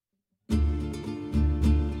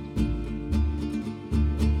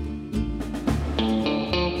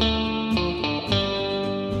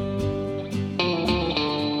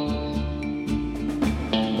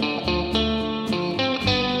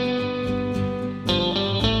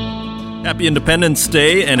Happy Independence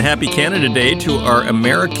Day and Happy Canada Day to our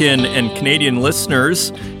American and Canadian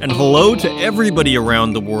listeners. And hello to everybody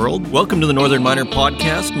around the world. Welcome to the Northern Miner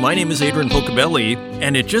Podcast. My name is Adrian Pocabelli,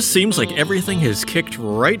 and it just seems like everything has kicked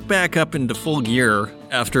right back up into full gear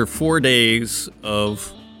after 4 days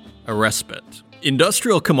of a respite.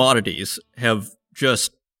 Industrial commodities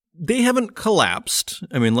they haven't collapsed.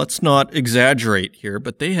 I mean, let's not exaggerate here,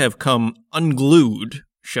 but they have come unglued,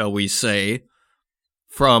 shall we say,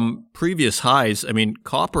 from previous highs. I mean,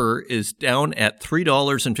 copper is down at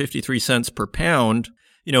 $3.53 per pound,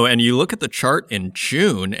 and you look at the chart in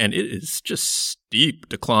June and it is just steep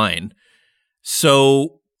decline.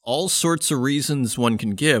 So all sorts of reasons one can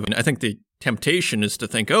give. And I think the temptation is to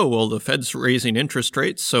think, oh, well, the Fed's raising interest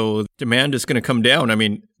rates, so demand is going to come down. I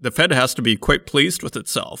mean, the Fed has to be quite pleased with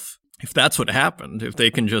itself if that's what happened. If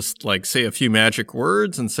they can just say a few magic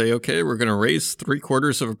words and say, okay, we're going to raise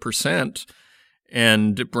 0.75%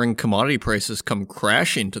 and bring commodity prices come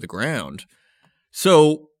crashing to the ground.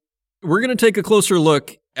 So we're going to take a closer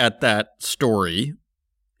look at that story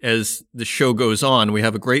as the show goes on. We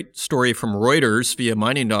have a great story from Reuters via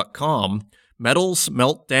mining.com. Metals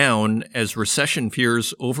melt down as recession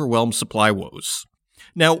fears overwhelm supply woes.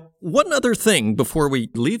 Now, one other thing before we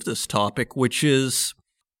leave this topic, which is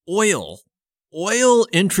oil. Oil,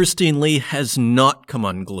 interestingly, has not come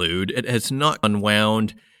unglued. It has not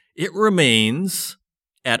unwound. It remains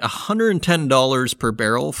at $110 per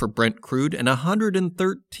barrel for Brent crude and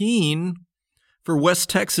 $113 for West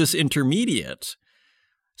Texas Intermediate.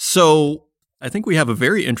 So I think we have a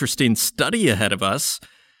very interesting study ahead of us.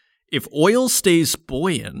 If oil stays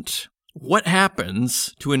buoyant, what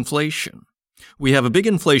happens to inflation? We have a big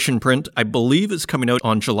inflation print, I believe is coming out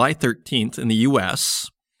on July 13th in the U.S.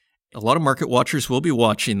 A lot of market watchers will be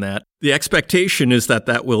watching that. The expectation is that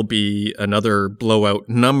that will be another blowout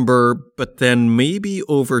number, but then maybe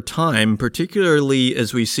over time, particularly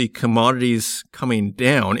as we see commodities coming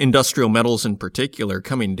down, industrial metals in particular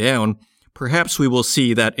coming down, perhaps we will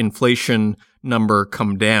see that inflation number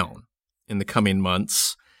come down in the coming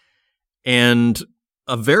months. And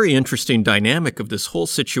a very interesting dynamic of this whole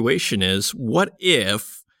situation is, what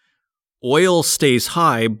if oil stays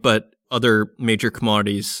high, but other major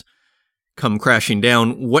commodities come crashing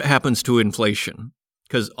down? What happens to inflation?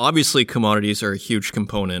 Because obviously commodities are a huge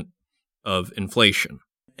component of inflation.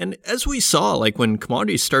 And as we saw, when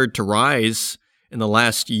commodities started to rise in the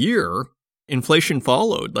last year, inflation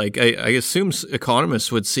followed. I assume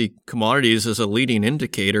economists would see commodities as a leading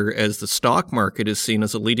indicator, as the stock market is seen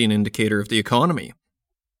as a leading indicator of the economy.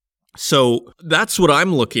 So that's what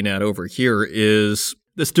I'm looking at over here, is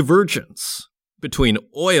this divergence between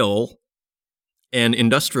oil and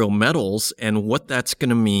industrial metals and what that's going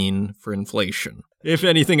to mean for inflation, if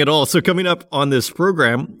anything at all. So coming up on this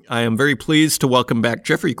program, I am very pleased to welcome back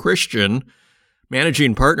Jeffrey Christian,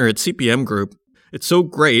 managing partner at CPM Group. It's so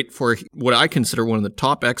great for what I consider one of the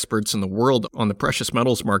top experts in the world on the precious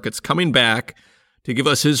metals markets coming back to give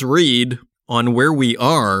us his read on where we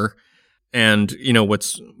are. And,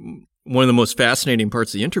 what's one of the most fascinating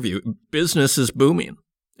parts of the interview, business is booming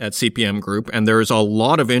at CPM Group, and there is a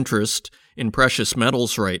lot of interest in precious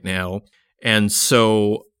metals right now. And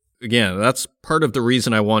so, again, that's part of the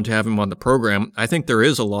reason I want to have him on the program. I think there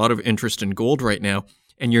is a lot of interest in gold right now,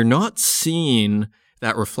 and you're not seeing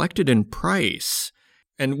that reflected in price.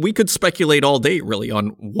 And we could speculate all day, really,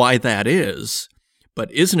 on why that is. But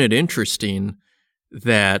isn't it interesting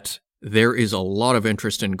that there is a lot of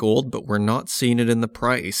interest in gold, but we're not seeing it in the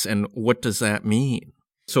price? And what does that mean?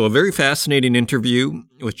 So a very fascinating interview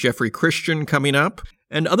with Jeffrey Christian coming up.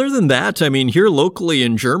 And other than that, here locally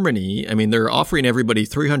in Germany, they're offering everybody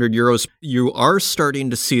 300 euros. You are starting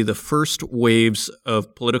to see the first waves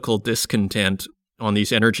of political discontent on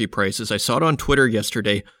these energy prices. I saw it on Twitter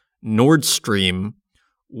yesterday. Nord Stream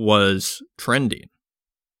was trending.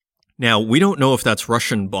 Now, we don't know if that's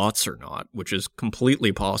Russian bots or not, which is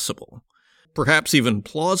completely possible, perhaps even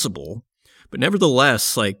plausible. But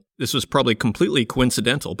nevertheless, this was probably completely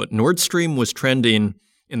coincidental, but Nord Stream was trending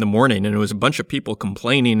in the morning, and it was a bunch of people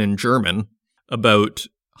complaining in German about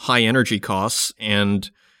high energy costs. And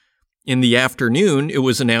in the afternoon, it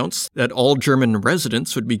was announced that all German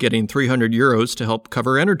residents would be getting 300 euros to help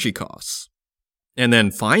cover energy costs. And then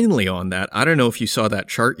finally on that, I don't know if you saw that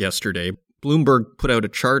chart yesterday, Bloomberg put out a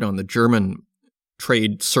chart on the German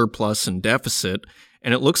trade surplus and deficit,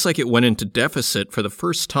 and it looks like it went into deficit for the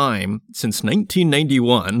first time since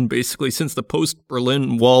 1991, basically since the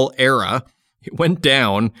post-Berlin Wall era. It went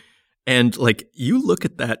down, and you look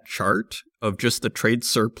at that chart of just the trade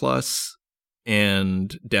surplus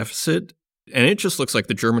and deficit, and it just looks like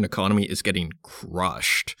the German economy is getting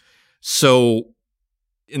crushed. So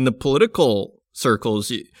In the political circles,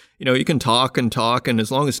 you can talk and talk, and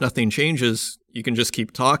as long as nothing changes, you can just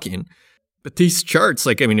keep talking. But these charts,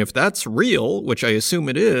 if that's real, which I assume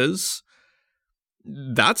it is,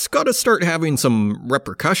 that's got to start having some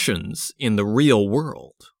repercussions in the real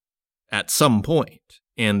world at some point.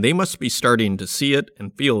 And they must be starting to see it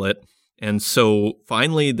and feel it. And so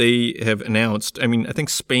finally they have announced, I think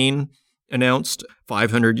Spain announced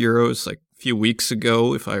 500 euros a few weeks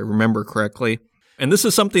ago, if I remember correctly. And this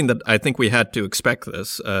is something that I think we had to expect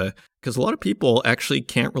this, because a lot of people actually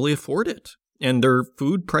can't really afford it. And their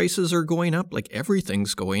food prices are going up,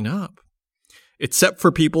 everything's going up, except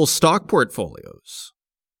for people's stock portfolios,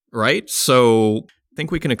 right? So I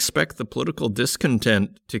think we can expect the political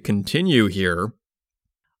discontent to continue here.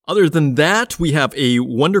 Other than that, we have a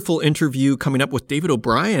wonderful interview coming up with David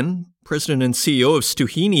O'Brien, President and CEO of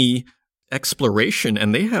Stuhini Exploration,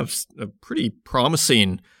 and they have a pretty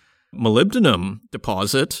promising molybdenum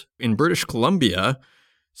deposit in British Columbia.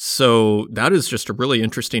 So that is just a really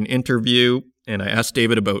interesting interview. And I asked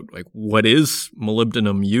David about what is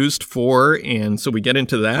molybdenum used for, and so we get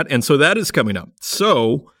into that. And so that is coming up.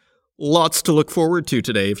 So lots to look forward to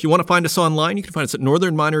today. If you want to find us online, you can find us at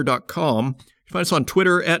northernminer.com. You can find us on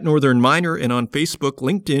Twitter at Northern Miner and on Facebook,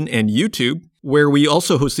 LinkedIn, and YouTube, where we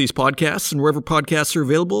also host these podcasts and wherever podcasts are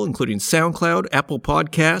available, including SoundCloud, Apple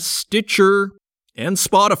Podcasts, Stitcher, and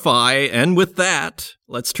Spotify. And with that,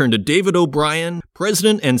 let's turn to David O'Brien,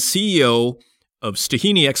 President and CEO of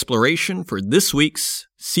Stuhini Exploration, for this week's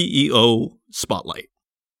CEO Spotlight.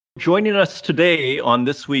 Joining us today on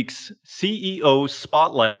this week's CEO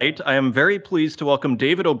Spotlight, I am very pleased to welcome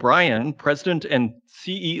David O'Brien, President and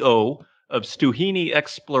CEO of Stuhini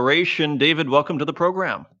Exploration. David, welcome to the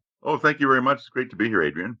program. Oh, thank you very much. It's great to be here,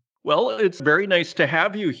 Adrian. Well, it's very nice to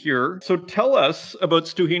have you here. So tell us about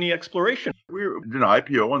Stuhini Exploration. We did an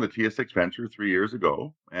IPO on the TSX Venture 3 years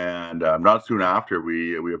ago, and not soon after,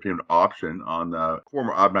 we obtained an option on the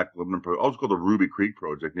former Abnac molybdenum project, also called the Ruby Creek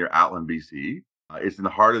project near Atlin, BC. It's in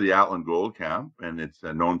the heart of the Atlin Gold Camp, and it's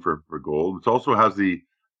known for gold. It also has the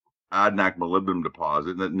Adnac molybdenum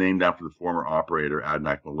deposit, named after the former operator,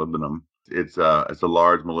 Adnac Molybdenum. It's a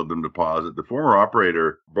large molybdenum deposit. The former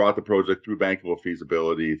operator brought the project through bankable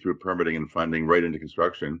feasibility, through permitting and funding, right into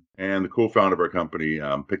construction. And the co-founder of our company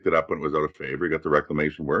picked it up when it was out of favor. He got the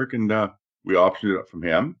reclamation work, and we optioned it up from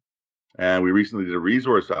him. And we recently did a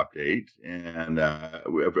resource update, and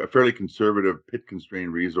we have a fairly conservative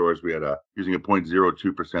pit-constrained resource. We had using a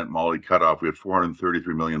 0.02% moly cutoff, we had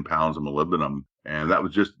 433 million pounds of molybdenum, and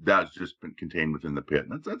that's just been contained within the pit.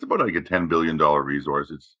 And that's about a $10 billion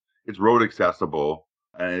resource. It's road accessible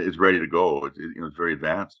and it's ready to go. It's very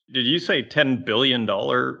advanced. Did you say $10 billion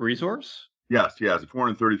resource? Yes.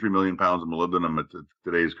 433 million pounds of molybdenum at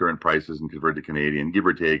today's current prices and converted to Canadian, give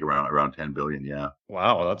or take around 10 billion. Yeah.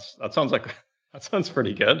 Wow, that sounds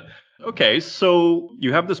pretty good. Okay, so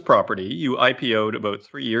you have this property. You IPO'd about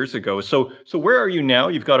 3 years ago. So where are you now?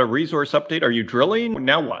 You've got a resource update. Are you drilling?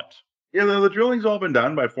 Now what? Yeah, the drilling's all been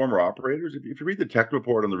done by former operators. If you read the tech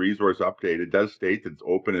report on the resource update, it does state that it's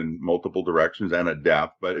open in multiple directions and at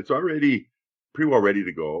depth, but it's already pretty well ready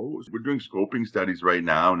to go. We're doing scoping studies right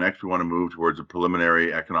now. Next, we want to move towards a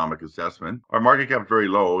preliminary economic assessment. Our market cap is very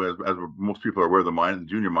low, as most people are aware. The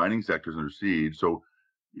junior mining sector is under siege, so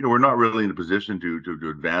we're not really in a position to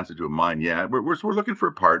advance it to a mine yet. We're looking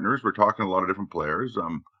for partners. We're talking to a lot of different players,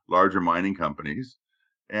 larger mining companies.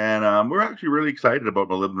 And we're actually really excited about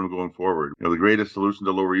molybdenum going forward. The greatest solution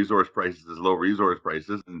to low resource prices is low resource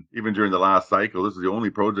prices. And even during the last cycle, this is the only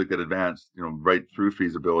project that advanced, right through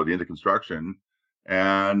feasibility into construction.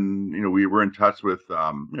 And, we were in touch with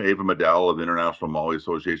Ava Medell of the International Moly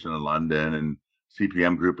Association in London and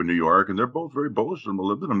CPM Group in New York. And they're both very bullish on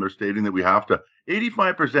molybdenum. They're stating that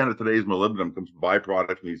 85% of today's molybdenum comes from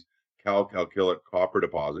byproduct from these calculate copper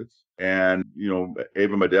deposits. And,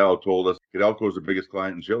 Ava Medell told us Codelco is the biggest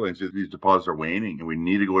client in Chile, and says these deposits are waning and we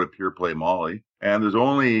need to go to pure play moly. And there's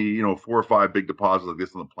only, 4 or 5 big deposits like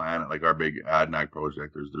this on the planet, like our big Adnac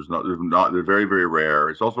project. They're very, very rare.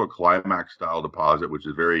 It's also a climax style deposit, which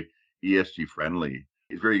is very ESG friendly.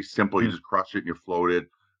 It's very simple. You just crush it and you float it.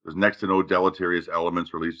 There's next to no deleterious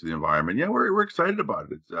elements released to the environment. Yeah, we're excited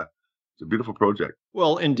about it. It's a beautiful project.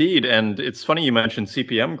 Well, indeed. And it's funny you mentioned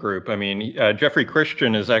CPM Group. Jeffrey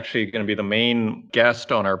Christian is actually going to be the main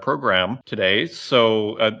guest on our program today.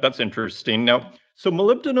 So that's interesting. Now, so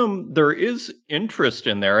molybdenum, there is interest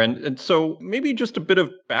in there. And so maybe just a bit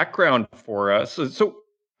of background for us. So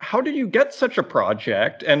how did you get such a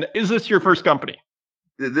project? And is this your first company?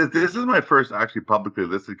 This is my first actually publicly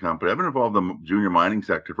listed company. I've been involved in the junior mining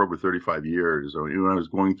sector for over 35 years. So when I was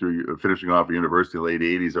going through finishing off a university in the late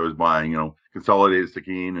 80s, I was buying, Consolidated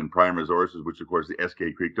Sakine and Prime Resources, which of course the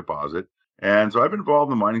SK Creek deposit. And so I've been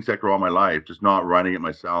involved in the mining sector all my life, just not running it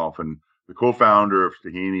myself. And the co-founder of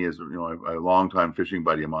Tahini is, a longtime fishing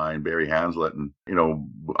buddy of mine, Barry Hanslet. And,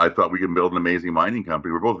 I thought we could build an amazing mining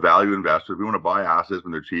company. We're both value investors. We want to buy assets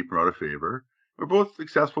when they're cheap and out of favor. We're both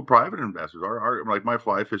successful private investors. Our like my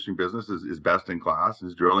fly fishing business is best in class.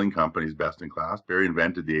 His drilling company is best in class. Barry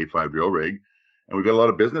invented the A5 drill rig, and we've got a lot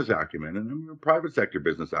of business acumen and private sector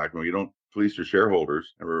business acumen. You don't fleece your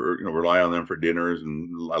shareholders or rely on them for dinners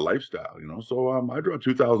and a lifestyle. So I draw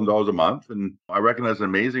 $2,000 a month, and I recognize an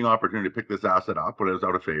amazing opportunity to pick this asset up when it was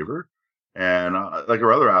out of favor. And like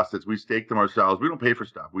our other assets, we stake them ourselves. We don't pay for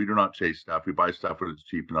stuff. We do not chase stuff. We buy stuff when it's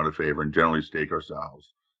cheap and out of favor, and generally stake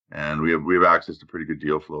ourselves. And we have access to pretty good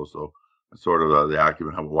deal flow. So that's sort of the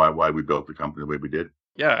acumen of why we built the company the way we did.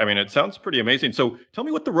 Yeah, I mean, it sounds pretty amazing. So tell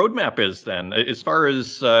me what the roadmap is then, as far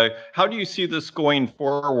as how do you see this going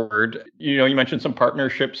forward? You mentioned some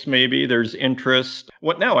partnerships, maybe there's interest.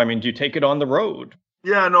 What now? I mean, do you take it on the road?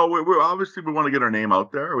 Yeah, no, we're obviously we want to get our name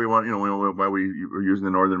out there. We want, why we're using the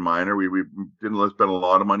Northern Miner. We didn't spend a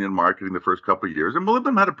lot of money on marketing the first couple of years, and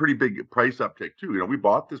molybdenum had a pretty big price uptick too. We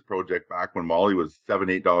bought this project back when moly was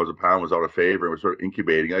 $7-8 a pound, was out of favor, and was sort of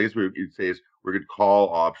incubating. I guess you'd say we're a good call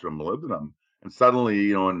option on molybdenum, and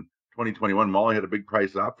suddenly, in 2021, moly had a big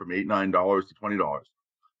price up from $8-9 to $20.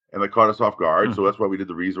 And that caught us off guard. So Mhm. that's why we did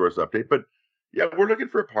the resource update. But yeah, we're looking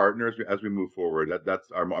for a partner as we move forward. That's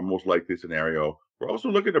our most likely scenario. We're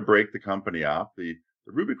also looking to break the company up. The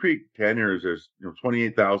Ruby Creek tenures is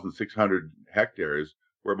 28,600 hectares,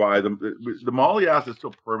 whereby the Molly asset is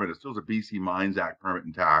still permanent. It still has a BC Mines Act permit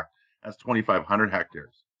intact. That's 2,500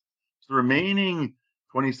 hectares. So the remaining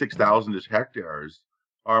 26,000-ish hectares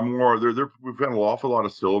are more. We've got an awful lot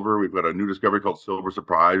of silver. We've got a new discovery called Silver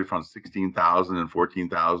Surprise. We found 16,000 and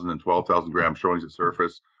 14,000 and 12,000 gram showings at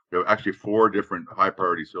surface. We have actually 4 different high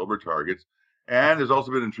priority silver targets. And there's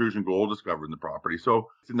also been intrusion gold discovered in the property. So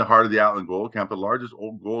it's in the heart of the Atlan Gold Camp. The largest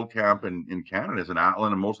old gold camp in Canada is in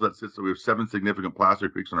Atlan, and most of that sits. So we have 7 significant placer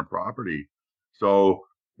creeks on our property. So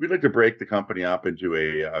we'd like to break the company up into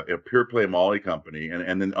a pure play moly company,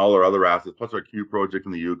 and then all our other assets, plus our Q project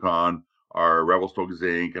in the Yukon, our Revelstoke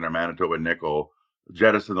Zinc, and our Manitoba Nickel,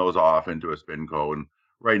 jettison those off into a spinco. And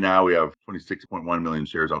right now we have 26.1 million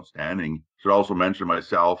shares outstanding. Should also mention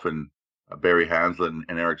myself and Barry Hanslet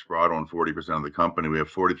and Eric Sprott own 40% of the company. We have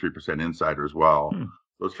 43% insider as well. Hmm.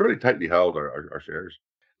 So it's fairly tightly held, our shares.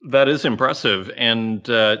 That is impressive. And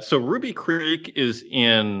so Ruby Creek is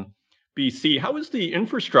in BC. How is the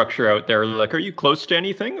infrastructure out there? Like, are you close to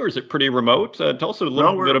anything, or is it pretty remote? Tell us a little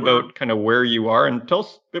No, bit we're about kind of where you are, and tell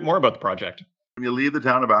us a bit more about the project. when you leave the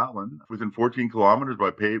town of Atlan, within 14 kilometers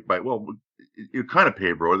you kind of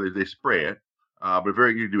pave road. They spray it, but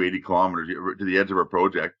you do 80 kilometers to the edge of our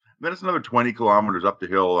project. And then it's another 20 kilometers up the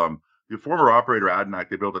hill. The former operator Adnac,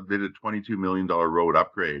 they did a $22 million road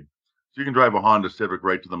upgrade. So you can drive a Honda Civic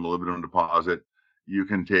right to the molybdenum deposit. You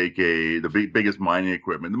can take biggest mining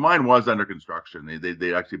equipment. The mine was under construction.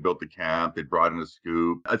 They actually built the camp. They brought in a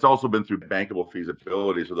scoop. It's also been through bankable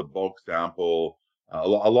feasibility. So the bulk sample, a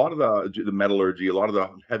lot of the metallurgy, a lot of the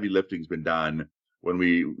heavy lifting's been done. When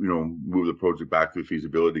we move the project back through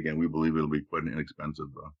feasibility again, we believe it'll be quite an inexpensive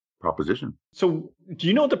proposition. So, do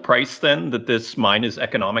you know the price then that this mine is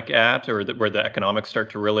economic at, or where the economics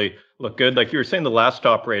start to really look good? Like you were saying, the last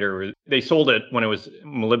operator, they sold it when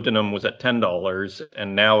molybdenum was at $10,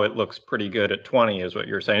 and now it looks pretty good at 20, is what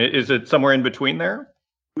you're saying. Is it somewhere in between there?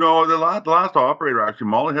 No, the last operator actually,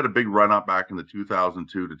 Molly had a big run up back in the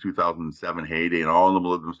 2002 to 2007 heyday, and all the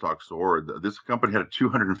molybdenum stocks soared. This company had a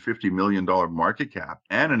 $250 million market cap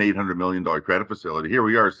and an $800 million credit facility. Here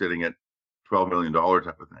we are sitting at $12 million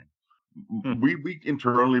type of thing. Hmm. We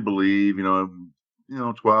internally believe, 12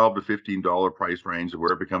 to $15 price range of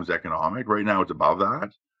where it becomes economic. Right now, it's above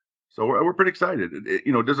that. So we're pretty excited.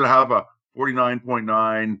 Does it have a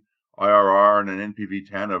 49.9 IRR and an NPV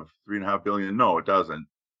 10 of 3.5 billion? No, it doesn't.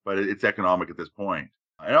 But it's economic at this point.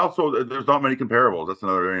 And also, there's not many comparables. That's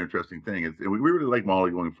another very interesting thing. We really like moly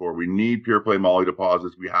going forward. We need pure play moly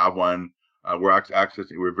deposits. We have one. We're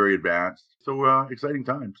accessing. We're very advanced. So exciting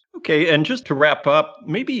times. Okay, and just to wrap up,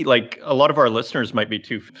 maybe like a lot of our listeners might be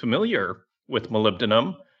too familiar with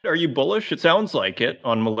molybdenum. Are you bullish? It sounds like it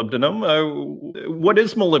on molybdenum. What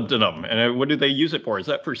is molybdenum, and what do they use it for? Is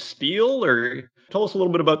that for steel, or tell us a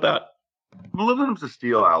little bit about that? Molybdenum's a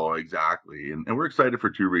steel alloy, exactly. And we're excited for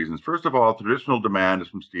 2 reasons. First of all, traditional demand is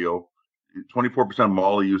from steel. 24% of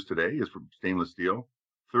moly used today is from stainless steel.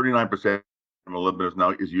 39% And molybdenum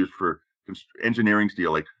now is used for engineering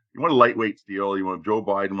steel. Like you want a lightweight steel. You want Joe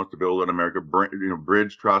Biden wants to build in America,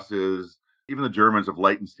 bridge trusses. Even the Germans have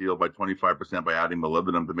lightened steel by 25% by adding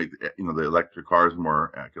molybdenum to make the electric cars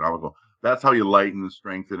more economical. That's how you lighten,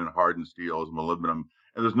 strengthen, and harden steel is molybdenum,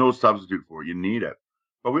 and there's no substitute for it. You need it.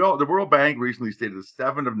 But the World Bank recently stated that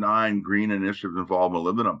 7 of 9 green initiatives involve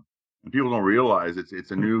molybdenum, and people don't realize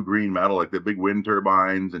it's a new green metal, like the big wind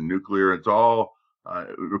turbines and nuclear. It's all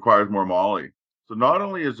it requires more moly. So not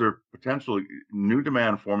only is there potential new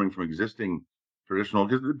demand forming from existing traditional,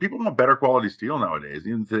 because people want better quality steel nowadays.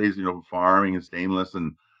 Even today's farming and stainless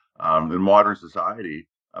and in modern society,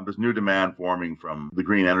 there's new demand forming from the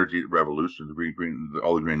green energy revolution,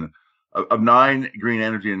 all the green. Of 9 green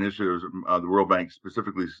energy initiatives, the World Bank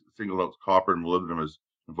specifically singled out copper and molybdenum as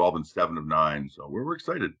involved in 7 of 9. So we're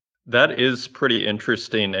excited. That is pretty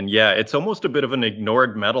interesting. And yeah, it's almost a bit of an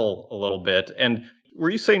ignored metal a little bit. And were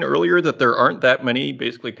you saying earlier that there aren't that many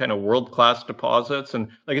basically kind of world-class deposits? And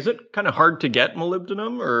like, is it kind of hard to get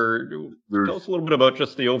molybdenum, or tell us a little bit about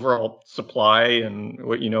just the overall supply and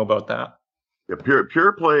what you know about that? Yeah,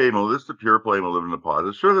 pure play. This is a pure play molybdenum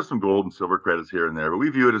deposit. Sure, there's some gold and silver credits here and there, but we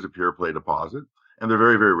view it as a pure play deposit, and they're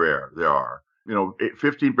very, very rare. They are.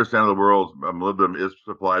 15% of the world's molybdenum is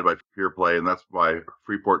supplied by pure play, and that's by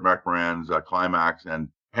Freeport McMoran's Climax and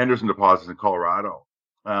Henderson deposits in Colorado.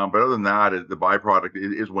 But other than that, the byproduct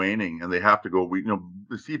is waning, and they have to go.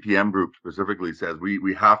 The CPM group specifically says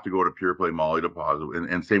we have to go to pure play moly deposit,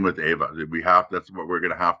 and same with AVA. That's what we're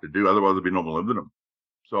going to have to do. Otherwise, there'll be no molybdenum.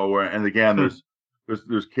 So, and again, there's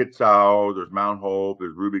Kitsow, there's Mount Hope,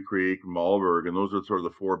 there's Ruby Creek, Malberg, and those are sort of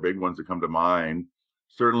the 4 big ones that come to mind.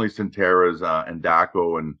 Certainly, Centerra's and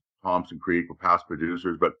Daco and Thompson Creek were past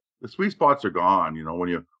producers, but the sweet spots are gone.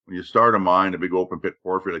 When you start a mine, a big open pit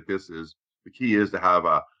porphyry like this is, the key is to have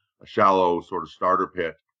a shallow sort of starter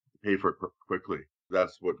pit to pay for it quickly.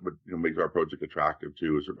 That's what makes our project attractive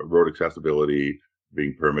too, is road accessibility,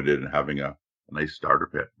 being permitted, and having a nice starter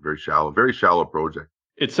pit. Very shallow project.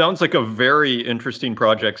 It sounds like a very interesting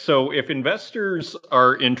project. So if investors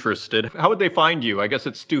are interested, how would they find you? I guess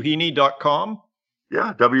it's stuhini.com.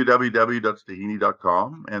 Yeah,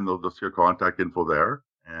 www.stuhini.com, and they'll see your contact info there.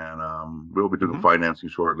 And we'll be doing financing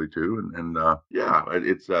shortly too. And yeah,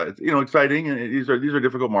 it's exciting. And these are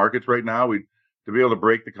difficult markets right now. To be able to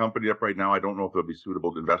break the company up right now, I don't know if it'll be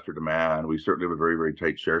suitable to investor demand. We certainly have a very, very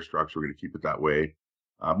tight share structure. We're going to keep it that way.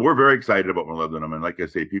 But we're very excited about molybdenum. And like I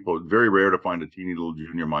say, it's very rare to find a teeny little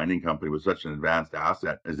junior mining company with such an advanced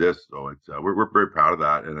asset as this. So it's we're very proud of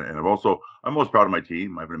that. And I'm most proud of my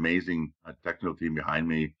team. I have an amazing technical team behind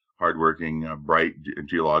me, hardworking, bright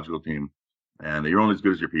geological team. And you're only as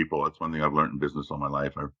good as your people. That's one thing I've learned in business all my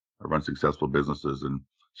life. I run successful businesses, and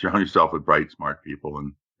surround yourself with bright, smart people,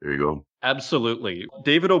 and there you go. Absolutely.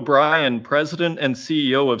 David O'Brien, President and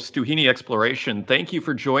CEO of Stuhini Exploration, thank you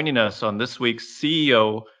for joining us on this week's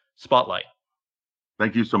CEO Spotlight.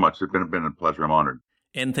 Thank you so much. It's been a pleasure. I'm honored.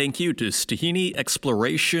 And thank you to Stuhini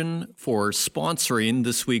Exploration for sponsoring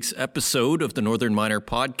this week's episode of the Northern Miner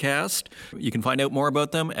Podcast. You can find out more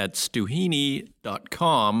about them at stuhini.com.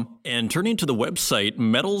 And turning to the website,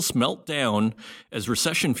 metals melt down as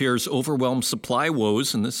recession fears overwhelm supply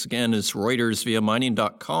woes. And this, again, is Reuters via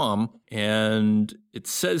mining.com. And it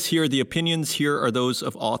says here, the opinions here are those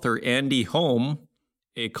of author Andy Holm,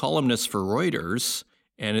 a columnist for Reuters.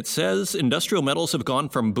 And it says industrial metals have gone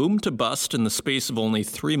from boom to bust in the space of only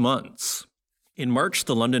 3 months. In March,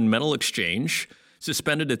 the London Metal Exchange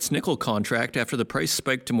suspended its nickel contract after the price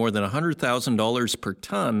spiked to more than $100,000 per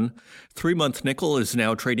ton. 3-month nickel is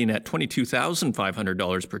now trading at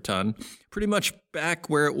 $22,500 per ton, pretty much back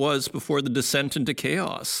where it was before the descent into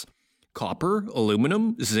chaos. Copper,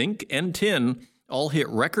 aluminum, zinc, and tin all hit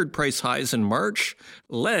record price highs in March.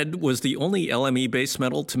 Lead was the only LME-based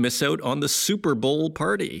metal to miss out on the Super Bowl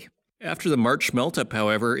party. After the March melt-up,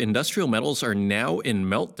 however, industrial metals are now in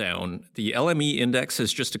meltdown. The LME index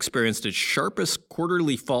has just experienced its sharpest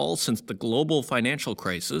quarterly fall since the global financial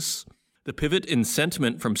crisis. The pivot in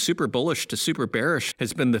sentiment from super bullish to super bearish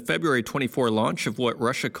has been the February 24 launch of what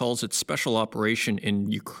Russia calls its special operation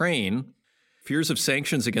in Ukraine. Fears of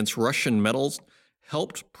sanctions against Russian metals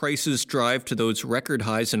helped prices drive to those record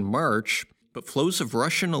highs in March, but flows of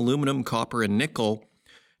Russian aluminum, copper, and nickel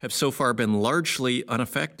have so far been largely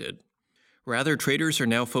unaffected. Rather, traders are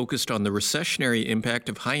now focused on the recessionary impact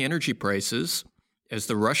of high energy prices as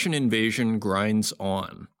the Russian invasion grinds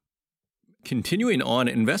on. Continuing on,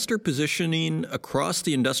 investor positioning across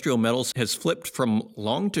the industrial metals has flipped from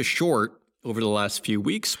long to short over the last few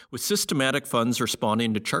weeks, with systematic funds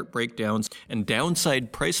responding to chart breakdowns and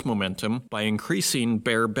downside price momentum by increasing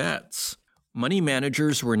bear bets. Money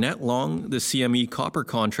managers were net long the CME copper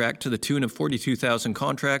contract to the tune of 42,000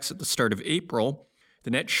 contracts at the start of April.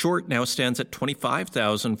 The net short now stands at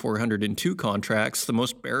 25,402 contracts, the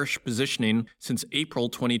most bearish positioning since April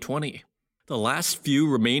 2020. The last few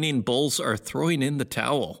remaining bulls are throwing in the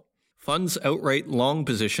towel. Funds outright long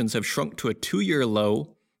positions have shrunk to a 2-year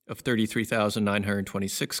low of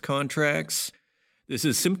 33,926 contracts. This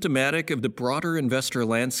is symptomatic of the broader investor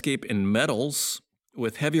landscape in metals,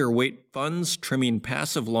 with heavier weight funds trimming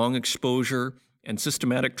passive long exposure and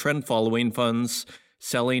systematic trend following funds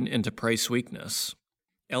selling into price weakness.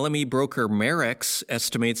 LME broker Marex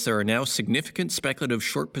estimates there are now significant speculative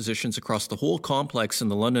short positions across the whole complex in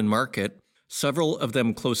the London market, several of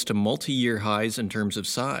them close to multi-year highs in terms of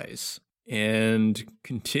size. And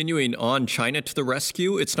continuing on, China to the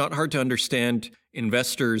rescue, it's not hard to understand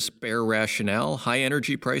investors' bear rationale. High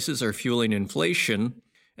energy prices are fueling inflation,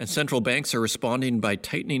 and central banks are responding by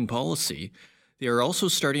tightening policy. They are also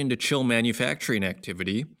starting to chill manufacturing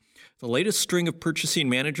activity. The latest string of purchasing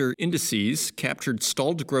manager indices captured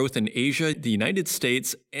stalled growth in Asia, the United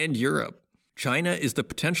States, and Europe. China is the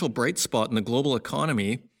potential bright spot in the global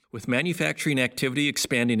economy, with manufacturing activity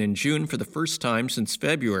expanding in June for the first time since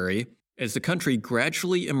February, as the country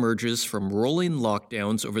gradually emerges from rolling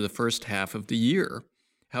lockdowns over the first half of the year.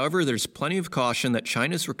 However, there's plenty of caution that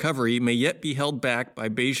China's recovery may yet be held back by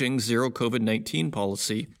Beijing's zero COVID-19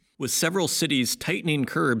 policy, with several cities tightening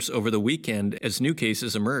curbs over the weekend as new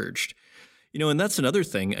cases emerged. And that's another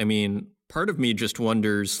thing. I mean, part of me just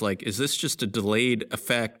wonders, is this just a delayed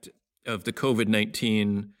effect of the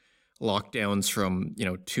COVID-19 lockdowns from,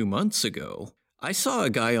 2 months ago? I saw a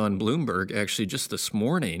guy on Bloomberg actually just this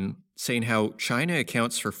morning saying how China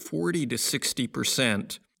accounts for 40 to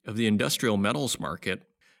 60% of the industrial metals market.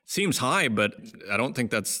 Seems high, but I don't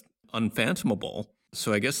think that's unfathomable.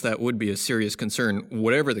 So I guess that would be a serious concern,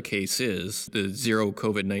 whatever the case is, the zero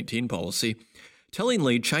COVID-19 policy.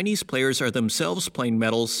 Tellingly, Chinese players are themselves playing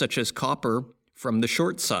metals such as copper from the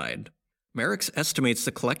short side. Marex estimates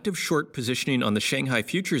the collective short positioning on the Shanghai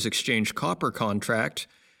Futures Exchange copper contract,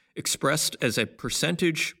 expressed as a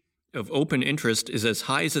percentage of open interest, is as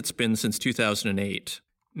high as it's been since 2008.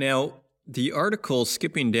 Now, the article,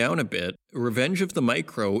 skipping down a bit, Revenge of the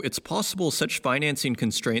Micro, it's possible such financing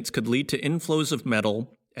constraints could lead to inflows of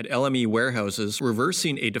metal at LME warehouses,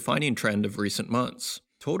 reversing a defining trend of recent months.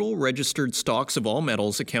 Total registered stocks of all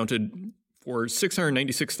metals accounted for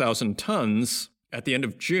 696,000 tons at the end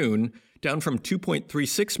of June, down from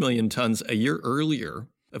 2.36 million tons a year earlier.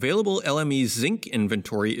 Available LME zinc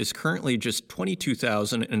inventory is currently just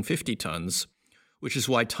 22,050 tons, which is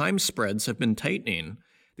why time spreads have been tightening.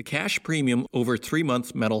 The cash premium over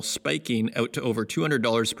 3-month metal spiking out to over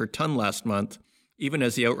 $200 per ton last month, even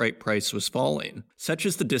as the outright price was falling. Such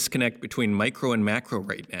is the disconnect between micro and macro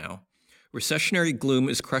right now. Recessionary gloom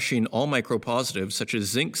is crushing all micro positives, such as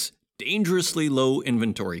zinc's dangerously low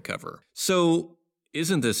inventory cover. So,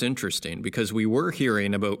 isn't this interesting? Because we were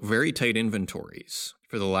hearing about very tight inventories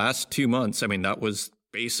for the last 2 months. I mean, that was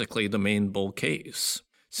basically the main bull case.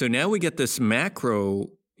 So now we get this macro,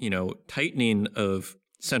 tightening of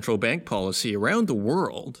central bank policy around the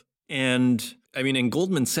world. And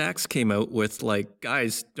Goldman Sachs came out with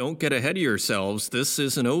guys, don't get ahead of yourselves. This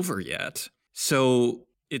isn't over yet. So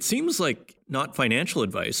it seems like not financial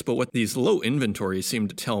advice, but what these low inventories seem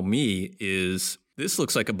to tell me is this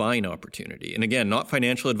looks like a buying opportunity. And again, not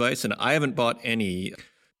financial advice. And I haven't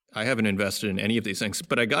invested in any of these things,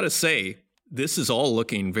 but I got to say, this is all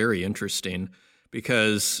looking very interesting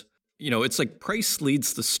because, it's like price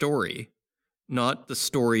leads the story, not the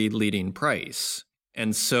story leading price.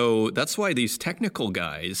 And so that's why these technical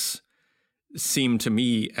guys seem to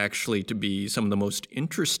me actually to be some of the most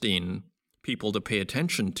interesting people to pay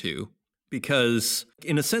attention to, because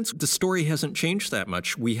in a sense, the story hasn't changed that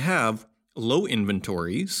much. We have low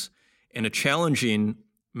inventories and a challenging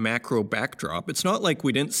macro backdrop. It's not like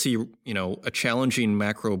we didn't see, a challenging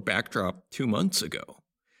macro backdrop 2 months ago.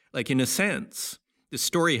 In a sense, the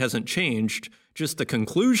story hasn't changed, just the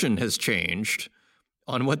conclusion has changed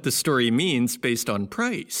on what the story means based on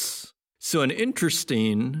price. So an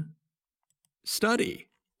interesting study,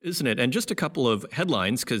 isn't it? And just a couple of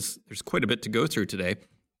headlines, because there's quite a bit to go through today.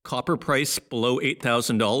 Copper price below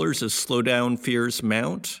 $8,000 as slowdown fears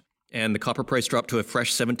mount. And the copper price dropped to a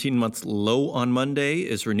fresh 17-month low on Monday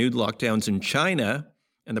as renewed lockdowns in China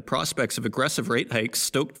and the prospects of aggressive rate hikes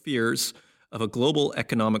stoked fears of a global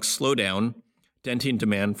economic slowdown, denting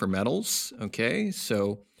demand for metals. Okay,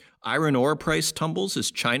 so iron ore price tumbles as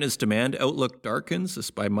China's demand outlook darkens. This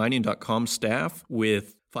by mining.com staff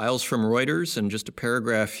with files from Reuters and just a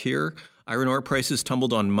paragraph here. Iron ore prices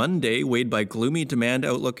tumbled on Monday, weighed by gloomy demand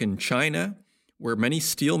outlook in China. where many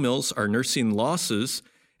steel mills are nursing losses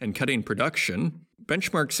and cutting production.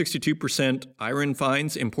 Benchmark 62% iron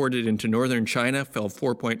fines imported into northern China fell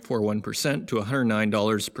 4.41% to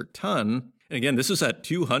 $109 per ton. And again, this is at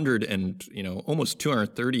almost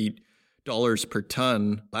 $230 per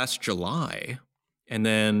ton last July, and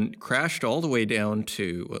then crashed all the way down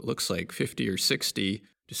to what looks like 50 or 60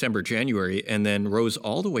 December, January, and then rose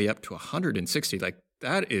all the way up to 160. Like,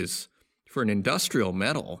 that is, for an industrial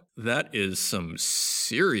metal, that is some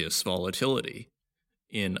serious volatility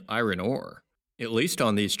in iron ore, at least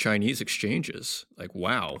on these Chinese exchanges. Like,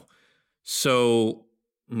 wow. So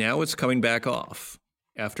now it's coming back off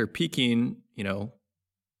after peaking,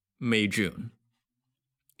 May, June.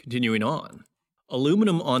 Continuing on.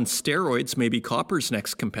 Aluminum on steroids may be copper's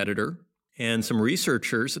next competitor, and some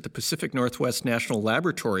researchers at the Pacific Northwest National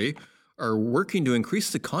Laboratory are working to increase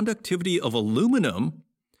the conductivity of aluminum,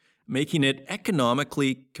 making it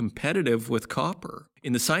economically competitive with copper.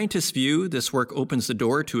 In the scientists' view, this work opens the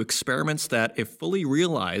door to experiments that, if fully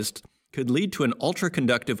realized, could lead to an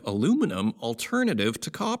ultra-conductive aluminum alternative to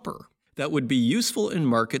copper that would be useful in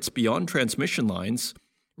markets beyond transmission lines,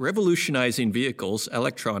 revolutionizing vehicles,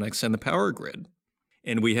 electronics, and the power grid.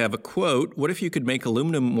 And we have a quote, "What if you could make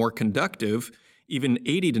aluminum more conductive, even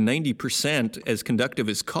 80 to 90% as conductive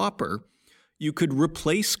as copper? You could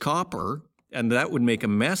replace copper, and that would make a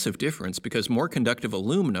massive difference because more conductive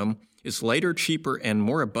aluminum is lighter, cheaper, and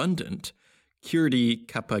more abundant." Kirti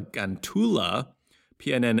Kapagantula,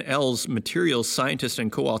 PNNL's materials scientist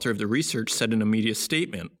and co-author of the research, said in a media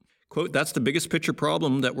statement, quote, "That's the biggest picture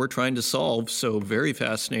problem that we're trying to solve." So very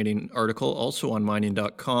fascinating article, also on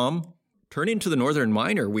mining.com. Turning to the Northern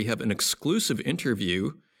Miner, we have an exclusive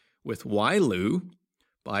interview with Wyloo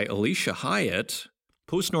by Alicia Hyatt.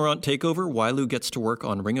 Post-Noront takeover, Wyloo gets to work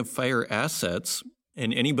on Ring of Fire assets,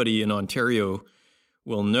 and anybody in Ontario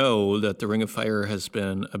will know that the Ring of Fire has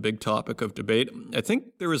been a big topic of debate. I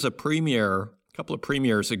think there was a couple of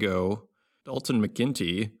premiers ago, Dalton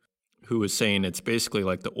McGuinty, who was saying it's basically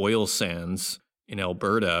like the oil sands in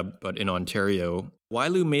Alberta, but in Ontario.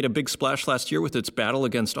 Wyloo made a big splash last year with its battle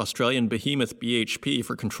against Australian behemoth BHP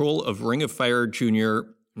for control of Ring of Fire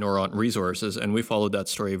Junior Noront resources, and we followed that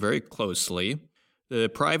story very closely. The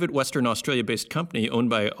private Western Australia-based company owned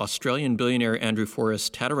by Australian billionaire Andrew Forrest's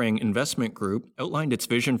Tatarang Investment Group outlined its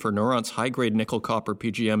vision for Noront's high-grade nickel-copper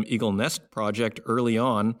PGM Eagle Nest project early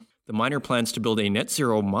on. The miner plans to build a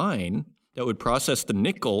net-zero mine that would process the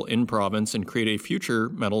nickel in province and create a future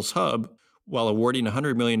metals hub, while awarding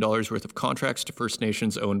 $100 million worth of contracts to First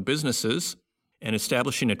Nations-owned businesses and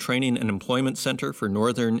establishing a training and employment center for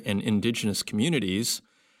Northern and Indigenous communities.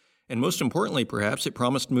 And most importantly, perhaps, it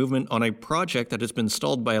promised movement on a project that has been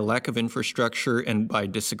stalled by a lack of infrastructure and by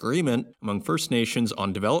disagreement among First Nations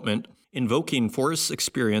on development, invoking Forrest's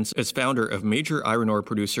experience as founder of major iron ore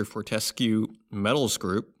producer Fortescue Metals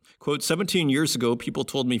Group. Quote, 17 years ago, people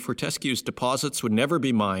told me Fortescue's deposits would never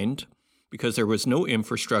be mined because there was no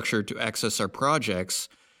infrastructure to access our projects.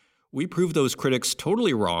 We proved those critics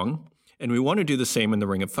totally wrong, and we want to do the same in the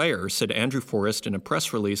Ring of Fire, said Andrew Forrest in a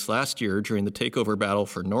press release last year during the takeover battle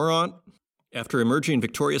for Noront. After emerging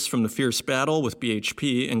victorious from the fierce battle with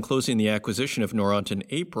BHP and closing the acquisition of Noront in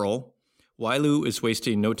April, Wyloo is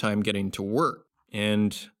wasting no time getting to work.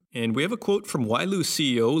 And we have a quote from Wyloo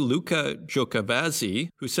CEO Luca Giocavazzi,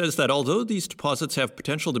 who says that although these deposits have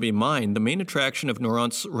potential to be mined, the main attraction of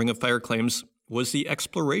Noront's Ring of Fire claims was the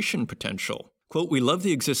exploration potential. Quote, "We love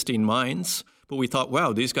the existing mines, but we thought,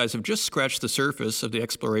 wow, these guys have just scratched the surface of the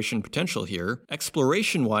exploration potential here.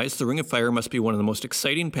 Exploration-wise, the Ring of Fire must be one of the most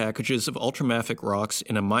exciting packages of ultramafic rocks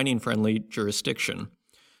in a mining-friendly jurisdiction."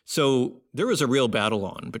 So there was a real battle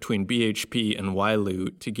on between BHP and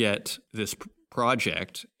Wyloo to get this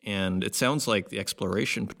project, and it sounds like the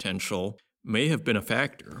exploration potential may have been a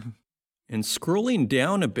factor. And scrolling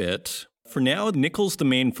down a bit, for now, nickel's the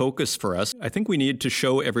main focus for us. I think we need to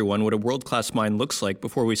show everyone what a world-class mine looks like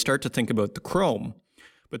before we start to think about the chrome.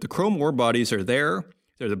 But the chrome ore bodies are there.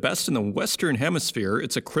 They're the best in the Western Hemisphere.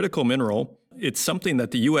 It's a critical mineral. It's something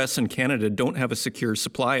that the US and Canada don't have a secure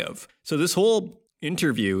supply of. So this whole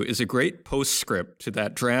interview is a great postscript to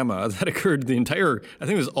that drama that occurred I think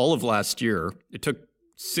it was all of last year. It took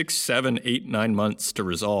 6, 7, 8, 9 months to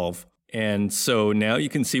resolve. And so now you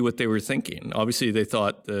can see what they were thinking. Obviously, they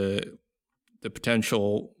thought the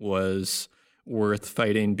potential was worth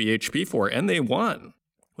fighting BHP for, and they won,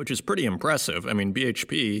 which is pretty impressive. I mean,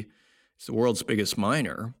 BHP is the world's biggest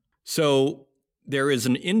miner. So there is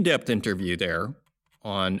an in-depth interview there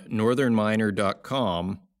on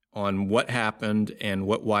northernminer.com on what happened and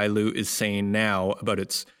what Wyloo is saying now about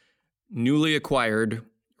its newly acquired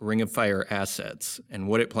Ring of Fire assets and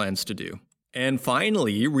what it plans to do. And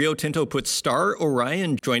finally, Rio Tinto put Star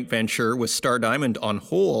Orion joint venture with Star Diamond on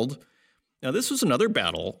hold. Now, this was another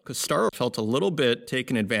battle because Star felt a little bit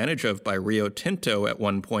taken advantage of by Rio Tinto at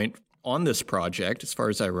one point on this project, as far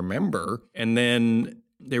as I remember. And then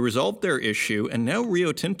they resolved their issue, and now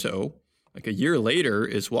Rio Tinto, like a year later,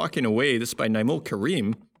 is walking away. This is by Naimul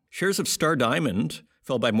Karim. Shares of Star Diamond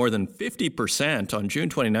fell by more than 50% on June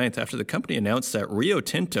 29th after the company announced that Rio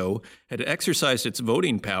Tinto had exercised its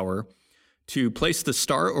voting power to place the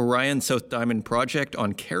Star Orion South Diamond project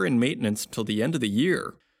on care and maintenance until the end of the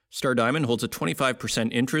year. Star Diamond holds a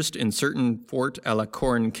 25% interest in certain Fort à la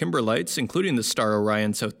Corne kimberlites, including the Star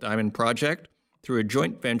Orion South Diamond project, through a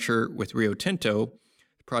joint venture with Rio Tinto.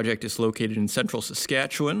 The project is located in central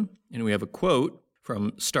Saskatchewan, and we have a quote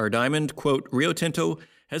from Star Diamond, quote, Rio Tinto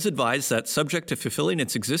has advised that subject to fulfilling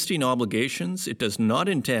its existing obligations, it does not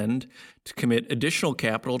intend to commit additional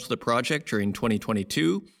capital to the project during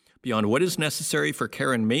 2022 beyond what is necessary for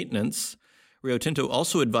care and maintenance. Rio Tinto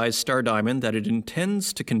also advised Star Diamond that it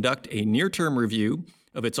intends to conduct a near-term review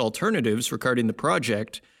of its alternatives regarding the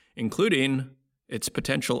project, including its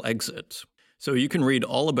potential exit. So you can read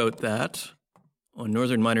all about that on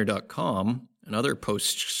northernminer.com, another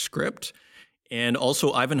postscript. And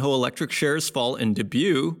also Ivanhoe Electric shares fall in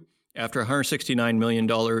debut after a $169 million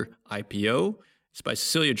IPO. It's by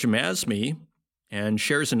Cecilia Jamasmy. And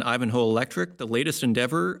shares in Ivanhoe Electric, the latest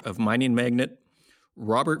endeavor of mining magnate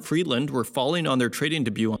Robert Friedland, were falling on their trading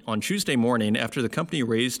debut on Tuesday morning after the company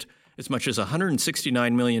raised as much as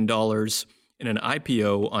 $169 million in an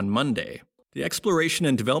IPO on Monday. The exploration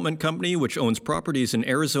and development company, which owns properties in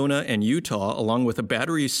Arizona and Utah, along with a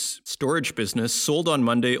battery storage business, sold on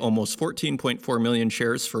Monday almost 14.4 million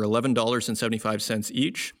shares for $11.75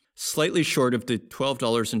 each, slightly short of the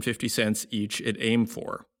 $12.50 each it aimed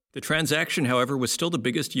for. The transaction, however, was still the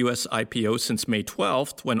biggest U.S. IPO since May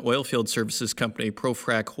 12th, when oilfield services company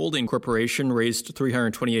ProFrac Holding Corporation raised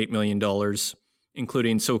 $328 million,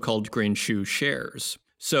 including so-called green shoe shares.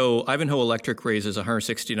 So Ivanhoe Electric raises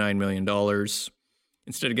 $169 million.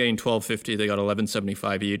 Instead of getting $12.50, they got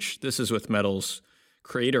 $11.75 each. This is with metals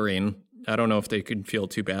cratering. I don't know if they could feel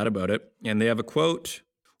too bad about it. And they have a quote,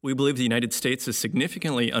 "We believe the United States is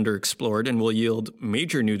significantly underexplored and will yield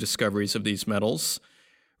major new discoveries of these metals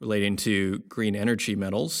relating to green energy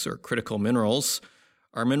metals or critical minerals.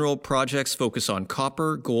 Our mineral projects focus on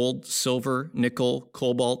copper, gold, silver, nickel,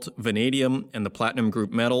 cobalt, vanadium, and the platinum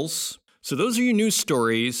group metals." So those are your news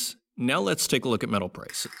stories. Now let's take a look at metal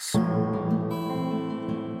prices.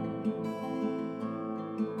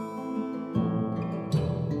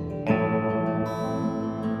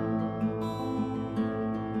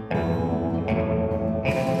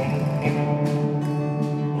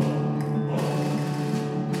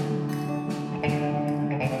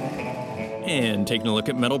 And taking a look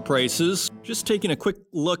at metal prices, just taking a quick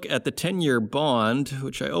look at the 10-year bond,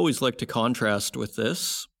 which I always like to contrast with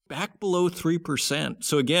this, back below 3%.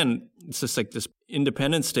 So again, it's just like this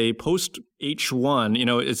Independence Day post H1,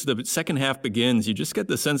 as the second half begins, you just get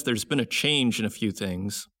the sense there's been a change in a few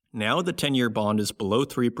things. Now the 10-year bond is below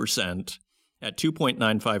 3% at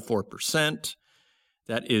 2.954%.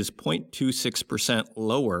 That is 0.26%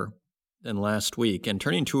 lower than last week. And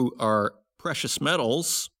turning to our precious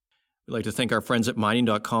metals, we'd like to thank our friends at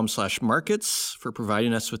mining.com/markets for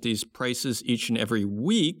providing us with these prices each and every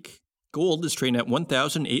week. Gold is trading at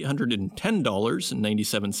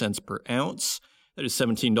 $1,810.97 per ounce. That is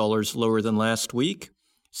 $17 lower than last week.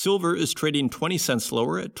 Silver is trading 20 cents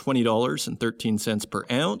lower at $20.13 per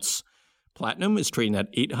ounce. Platinum is trading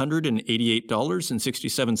at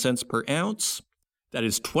 $888.67 per ounce. That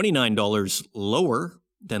is $29 lower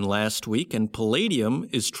than last week, and palladium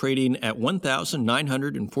is trading at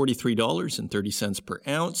 $1,943.30 per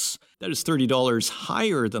ounce. That is $30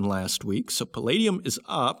 higher than last week, so palladium is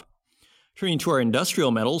up. Turning to our industrial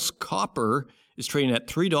metals, copper is trading at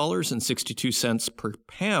 $3.62 per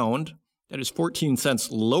pound. That is 14 cents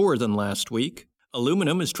lower than last week.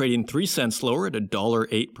 Aluminum is trading 3 cents lower at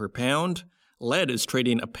 $1.08 per pound. Lead is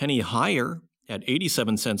trading a penny higher at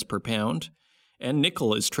 87 cents per pound. And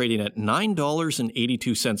nickel is trading at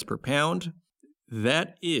 $9.82 per pound.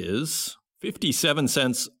 That is 57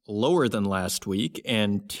 cents lower than last week.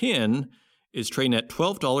 And tin is trading at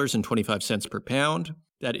 $12.25 per pound.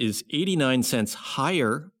 That is 89 cents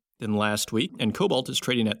higher than last week. And cobalt is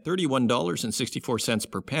trading at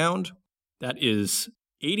 $31.64 per pound. That is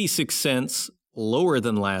 86 cents lower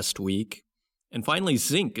than last week. And finally,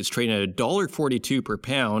 zinc is trading at $1.42 per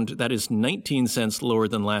pound. That is 19 cents lower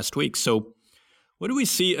than last week. So what do we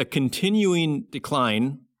see? A continuing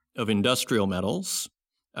decline of industrial metals.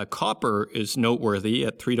 Copper is noteworthy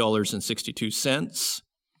at $3.62.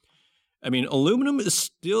 I mean, aluminum is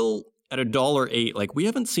still at $1.08. Like, we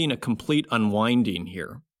haven't seen a complete unwinding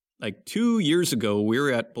here. Like 2 years ago, we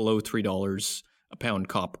were at below $3 a pound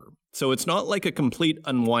copper. So it's not like a complete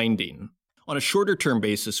unwinding. On a shorter term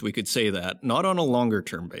basis, we could say that, not on a longer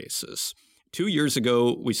term basis. 2 years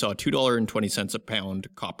ago, we saw $2.20 a pound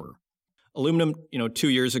copper. Aluminum, 2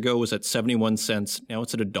 years ago was at 71 cents. Now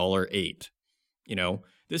it's at $1.08.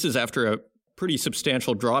 This is after a pretty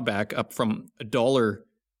substantial drawback up from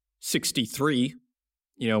 $1.63,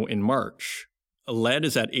 in March. Lead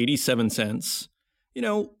is at 87 cents.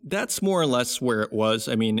 That's more or less where it was.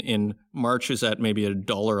 I mean, in March is at maybe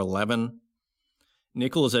 $1.11.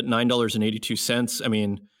 Nickel is at $9.82. I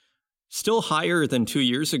mean, still higher than 2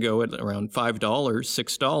 years ago at around $5,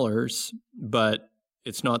 $6, but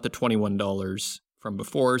it's not the $21 from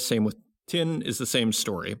before. Same with tin is the same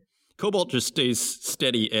story. Cobalt just stays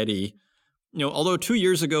steady Eddie. Although 2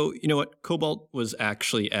 years ago, cobalt was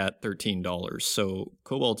actually at $13. So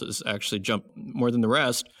cobalt has actually jumped more than the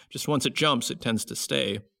rest. Just once it jumps, it tends to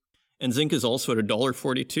stay. And zinc is also at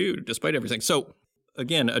 $1.42, despite everything. So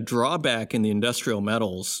again, a drawback in the industrial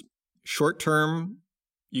metals. Short term,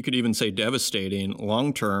 you could even say devastating.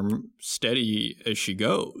 Long term, steady as she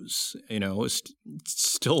goes.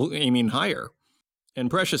 Still aiming higher. And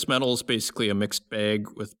precious metals, basically a mixed bag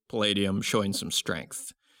with palladium showing some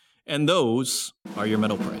strength. And those are your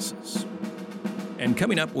metal prices. And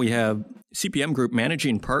coming up, we have CPM Group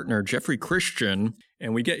Managing Partner Jeffrey Christian,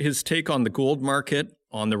 and we get his take on the gold market,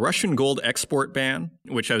 on the Russian gold export ban,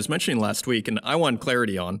 which I was mentioning last week, and I want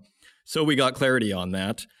clarity on. So we got clarity on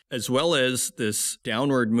that, as well as this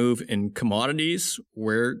downward move in commodities,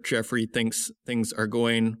 where Jeffrey thinks things are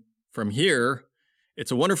going from here.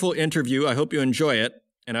 It's a wonderful interview. I hope you enjoy it,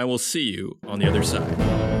 and I will see you on the other side.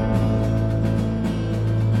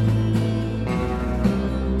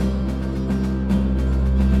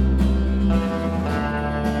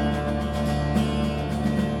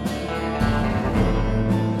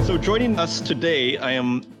 So joining us today, I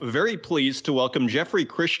am very pleased to welcome Jeffrey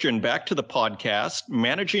Christian back to the podcast,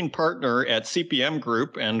 managing partner at CPM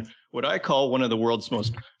Group and what I call one of the world's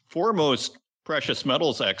most foremost precious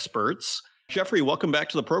metals experts. Jeffrey, welcome back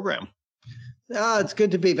to the program. It's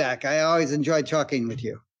good to be back. I always enjoy talking with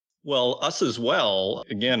you. Well, us as well.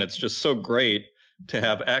 Again, it's just so great to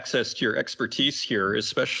have access to your expertise here,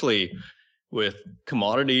 especially with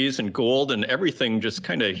commodities and gold and everything just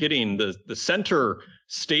kind of hitting the center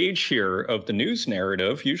stage here of the news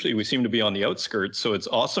narrative. Usually we seem to be on the outskirts, so it's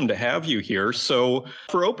awesome to have you here. So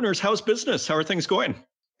for openers, how's business? How are things going?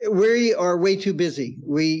 We are way too busy.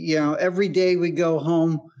 We, every day we go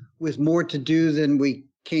home with more to do than we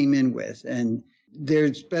came in with. And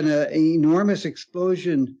there's been an enormous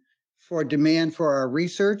explosion for demand for our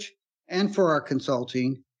research and for our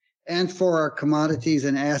consulting and for our commodities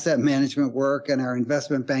and asset management work and our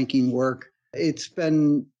investment banking work. It's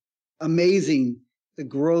been amazing, the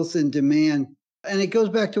growth in demand. And it goes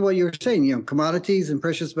back to what you were saying, commodities and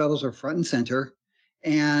precious metals are front and center.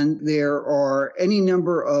 And there are any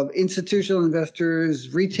number of institutional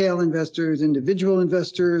investors, retail investors, individual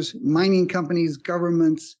investors, mining companies,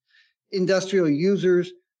 governments, industrial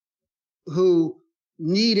users who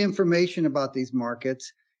need information about these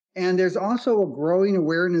markets. And there's also a growing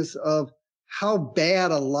awareness of how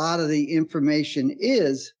bad a lot of the information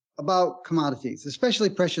is about commodities, especially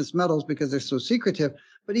precious metals because they're so secretive.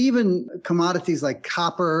 But even commodities like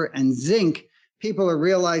copper and zinc, people are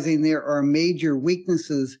realizing there are major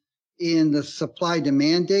weaknesses in the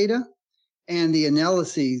supply-demand data and the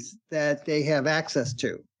analyses that they have access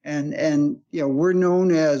to. And we're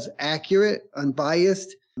known as accurate,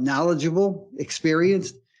 unbiased, knowledgeable,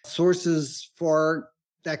 experienced sources for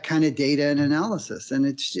that kind of data and analysis. And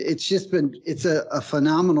it's a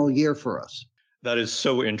phenomenal year for us. That is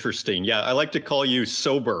so interesting. Yeah, I like to call you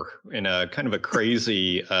sober in a kind of a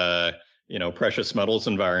crazy, precious metals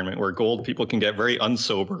environment where gold people can get very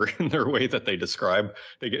unsober in their way that they describe.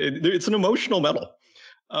 It's an emotional metal.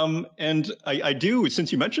 And I do,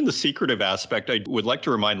 since you mentioned the secretive aspect, I would like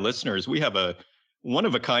to remind listeners, we have a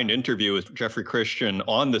one-of-a-kind interview with Jeffrey Christian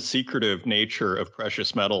on the secretive nature of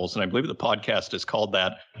precious metals. And I believe the podcast is called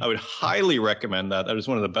that. I would highly recommend that. That is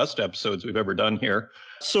one of the best episodes we've ever done here.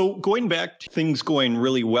 So going back to things going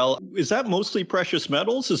really well, is that mostly precious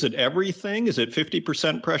metals? Is it everything? Is it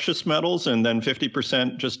 50% precious metals and then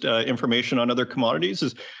 50% just information on other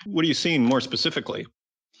commodities? What are you seeing more specifically?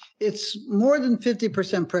 It's more than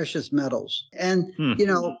 50% precious metals. And,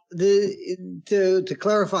 to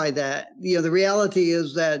clarify that, the reality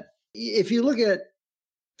is that if you look at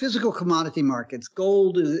physical commodity markets.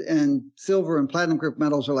 Gold and silver and platinum group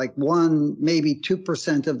metals are like 1, maybe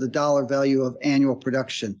 2% of the dollar value of annual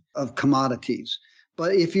production of commodities.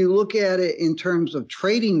 But if you look at it in terms of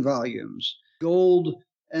trading volumes, gold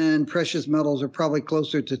and precious metals are probably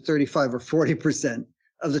closer to 35 or 40%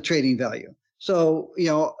 of the trading value. So,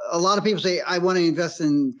 a lot of people say, I want to invest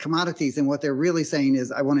in commodities. And what they're really saying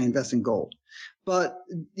is, I want to invest in gold. But,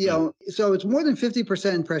 so it's more than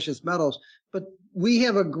 50% in precious metals. But we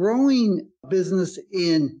have a growing business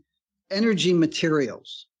in energy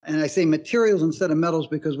materials. And I say materials instead of metals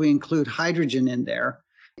because we include hydrogen in there.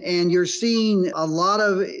 And you're seeing a lot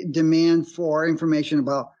of demand for information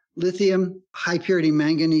about lithium, high purity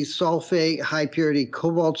manganese sulfate, high purity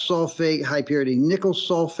cobalt sulfate, high purity nickel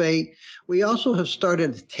sulfate. We also have started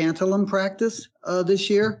a tantalum practice this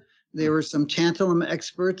year. There were some tantalum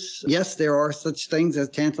experts. Yes, there are such things as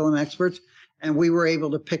tantalum experts. And we were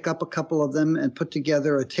able to pick up a couple of them and put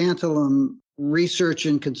together a tantalum research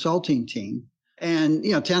and consulting team. And,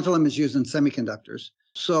 tantalum is used in semiconductors.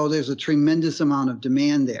 So there's a tremendous amount of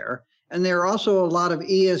demand there. And there are also a lot of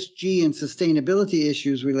ESG and sustainability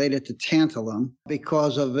issues related to tantalum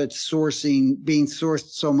because of its being sourced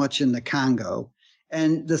so much in the Congo.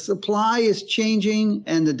 And the supply is changing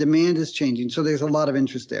and the demand is changing. So there's a lot of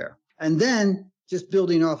interest there. And then just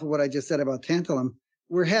building off of what I just said about tantalum,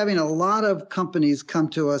 we're having a lot of companies come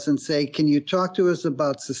to us and say, can you talk to us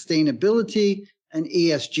about sustainability and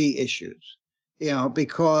ESG issues?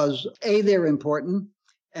 Because A, they're important,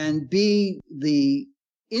 and B, the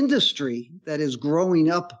industry that is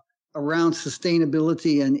growing up around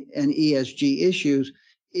sustainability and ESG issues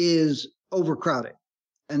is overcrowded.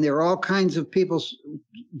 And there are all kinds of people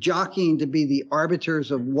jockeying to be the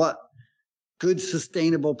arbiters of what good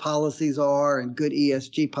sustainable policies are and good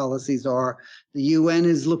ESG policies are. The UN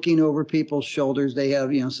is looking over people's shoulders. They have,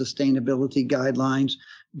 sustainability guidelines.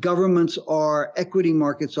 Governments are, equity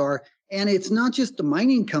markets are, and it's not just the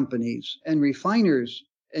mining companies and refiners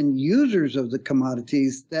and users of the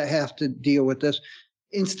commodities that have to deal with this.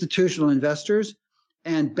 Institutional investors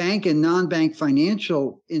and bank and non-bank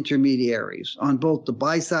financial intermediaries on both the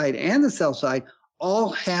buy side and the sell side all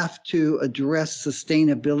have to address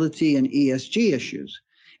sustainability and ESG issues.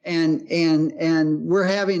 And we're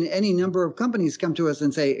having any number of companies come to us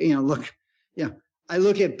and say, look, I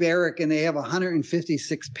look at Barrick and they have a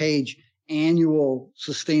 156-page annual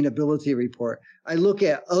sustainability report. I look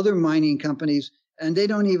at other mining companies and they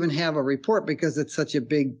don't even have a report because it's such a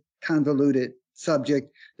big, convoluted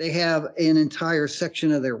subject. They have an entire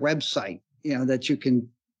section of their website, that you can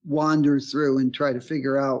wander through and try to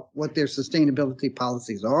figure out what their sustainability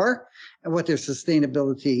policies are and what their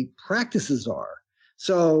sustainability practices are.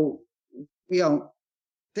 So, to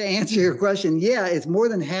answer your question, yeah, it's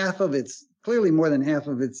clearly more than half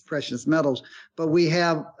of its precious metals, but we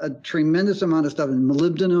have a tremendous amount of stuff in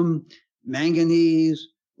molybdenum, manganese,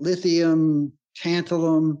 lithium,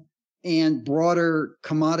 tantalum, and broader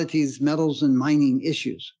commodities, metals, and mining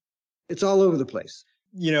issues. It's all over the place.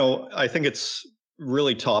 I think it's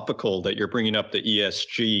really topical that you're bringing up the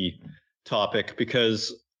ESG topic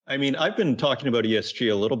because, I've been talking about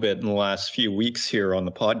ESG a little bit in the last few weeks here on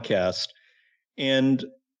the podcast. And,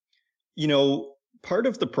 part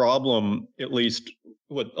of the problem, at least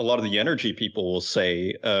what a lot of the energy people will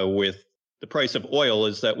say with the price of oil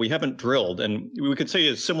is that we haven't drilled. And we could say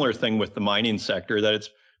a similar thing with the mining sector, that it's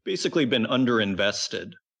basically been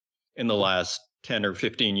underinvested in the last 10 or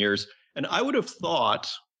 15 years. And I would have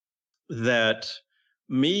thought that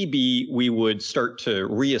maybe we would start to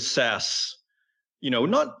reassess,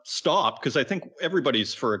 not stop, because I think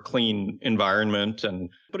everybody's for a clean environment,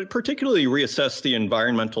 but particularly reassess the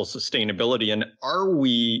environmental sustainability. And are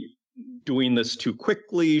we doing this too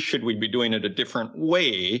quickly? Should we be doing it a different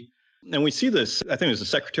way? And we see this, I think it was the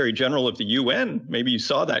Secretary General of the UN, maybe you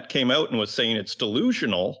saw that, came out and was saying it's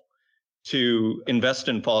delusional to invest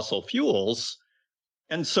in fossil fuels.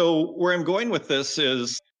 And so where I'm going with this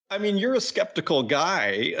is, you're a skeptical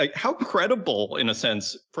guy. Like, how credible, in a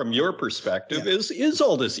sense, from your perspective, is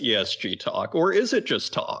all this ESG talk, or is it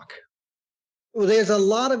just talk? Well, there's a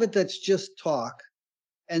lot of it that's just talk,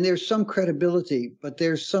 and there's some credibility, but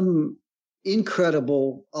there's a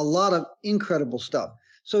lot of incredible stuff.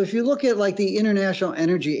 So if you look at like the International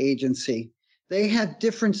Energy Agency, they have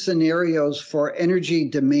different scenarios for energy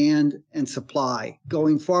demand and supply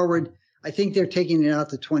going forward. I think they're taking it out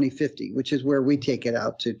to 2050, which is where we take it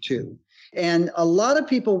out to too. And a lot of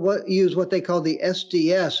people use what they call the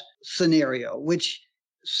SDS scenario, which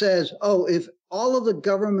says, if all of the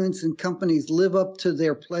governments and companies live up to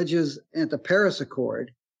their pledges at the Paris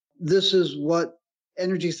Accord, this is what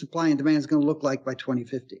energy supply and demand is going to look like by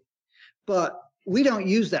 2050. But We don't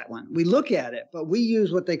use that one. We look at it, but we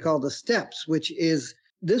use what they call the steps, which is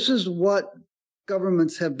this is what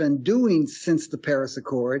governments have been doing since the Paris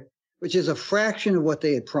Accord, which is a fraction of what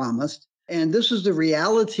they had promised. And this is the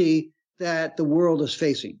reality that the world is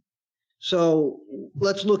facing. So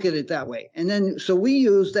let's look at it that way. And then, so we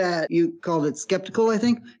use that, you called it skeptical, I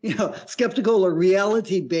think, skeptical or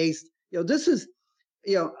reality based. This is,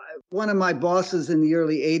 one of my bosses in the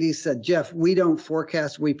early 80s said, Jeff, we don't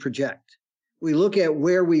forecast, we project. We look at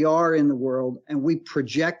where we are in the world and we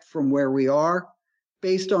project from where we are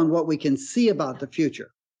based on what we can see about the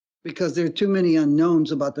future, because there are too many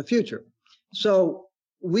unknowns about the future. So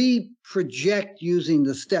we project using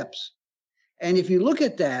the steps. And if you look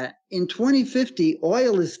at that, in 2050,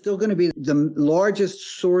 oil is still going to be the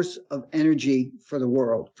largest source of energy for the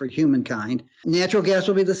world, for humankind. Natural gas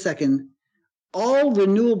will be the second. All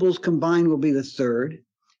renewables combined will be the third.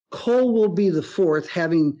 Coal will be the fourth,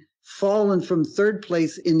 having fallen from third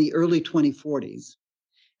place in the early 2040s.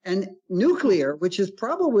 And nuclear, which is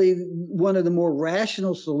probably one of the more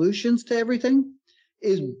rational solutions to everything,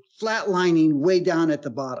 is flatlining way down at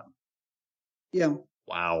the bottom.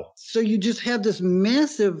 Wow. So you just have this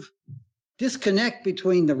massive disconnect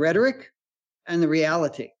between the rhetoric and the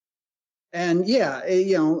reality. And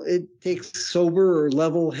it takes sober or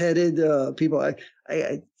level-headed people.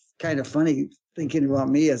 I kind of funny thinking about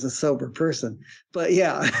me as a sober person, but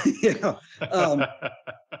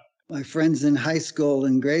my friends in high school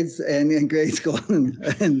and grades and in grade school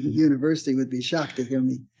and university would be shocked to hear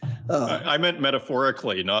me. I meant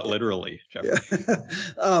metaphorically, not literally, Jeff.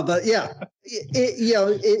 But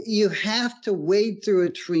you have to wade through a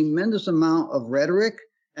tremendous amount of rhetoric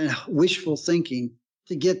and wishful thinking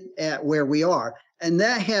to get at where we are. And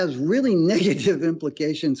that has really negative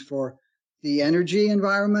implications for the energy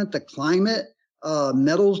environment, the climate,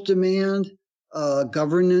 metals demand,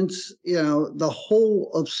 governance, the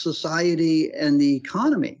whole of society and the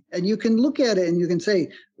economy. And you can look at it and you can say,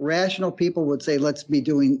 rational people would say, let's be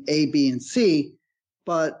doing A, B, and C,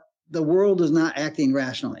 but the world is not acting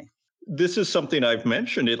rationally. This is something I've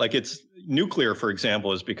mentioned. It's nuclear, for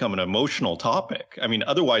example, has become an emotional topic. I mean,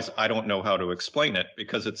 otherwise, I don't know how to explain it,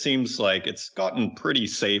 because it seems like it's gotten pretty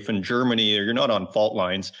safe in Germany, or you're not on fault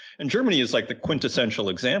lines. And Germany is like the quintessential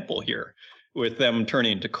example here, with them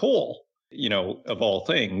turning to coal, of all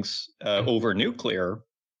things, over nuclear.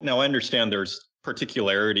 Now, I understand there's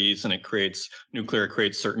particularities and nuclear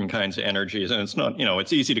creates certain kinds of energies. And it's not,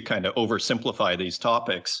 it's easy to kind of oversimplify these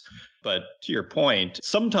topics. But to your point,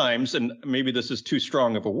 sometimes, and maybe this is too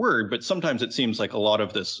strong of a word, but sometimes it seems like a lot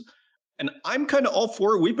of this, and I'm kind of all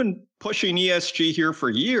for it. We've been pushing ESG here for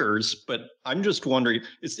years, but I'm just wondering,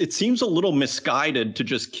 it seems a little misguided to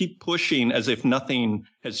just keep pushing as if nothing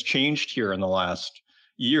has changed here in the last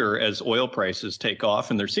year as oil prices take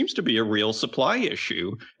off. And there seems to be a real supply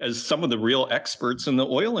issue, as some of the real experts in the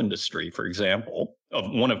oil industry, for example,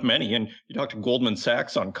 of one of many, and you talk to Goldman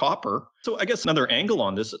Sachs on copper. So I guess another angle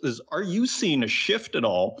on this is, are you seeing a shift at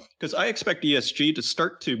all? Because I expect ESG to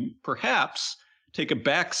start to perhaps take a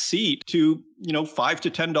back seat to, $5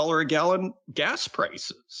 to $10 a gallon gas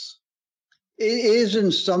prices. It is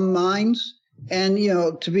in some minds. And,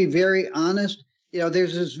 to be very honest,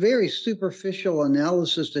 there's this very superficial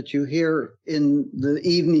analysis that you hear in the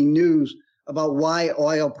evening news about why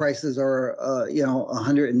oil prices are,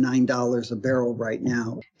 $109 a barrel right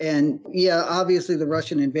now. And obviously the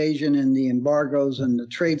Russian invasion and the embargoes and the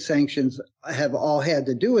trade sanctions have all had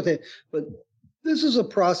to do with it. But this is a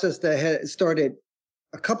process that had started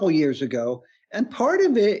a couple years ago. And part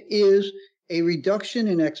of it is a reduction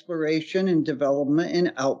in exploration and development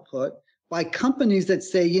and output by companies that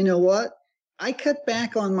say, you know what? I cut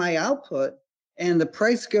back on my output and the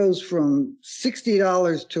price goes from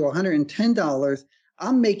 $60 to $110.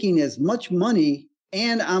 I'm making as much money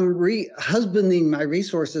and I'm husbanding my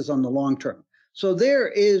resources on the long term. So there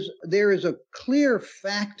is a clear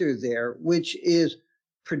factor there, which is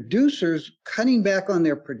producers cutting back on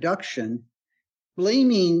their production,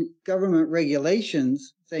 blaming government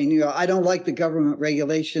regulations, saying, I don't like the government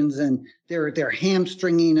regulations and they're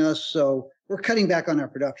hamstringing us, so we're cutting back on our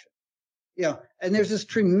production. And there's this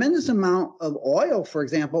tremendous amount of oil, for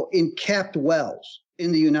example, in capped wells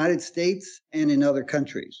in the United States and in other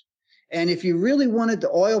countries. And if you really wanted the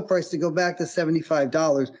oil price to go back to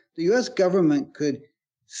 $75, the U.S. government could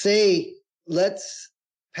say, let's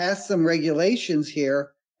pass some regulations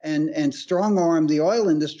here and strong arm the oil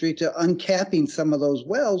industry to uncapping some of those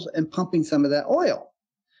wells and pumping some of that oil.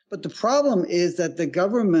 But the problem is that the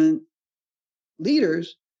government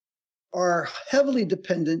leaders are heavily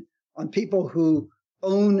dependent on people who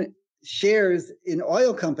own shares in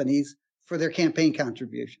oil companies for their campaign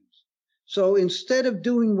contributions. So instead of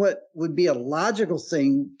doing what would be a logical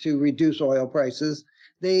thing to reduce oil prices,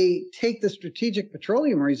 they take the Strategic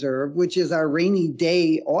Petroleum Reserve, which is our rainy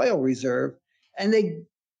day oil reserve, and they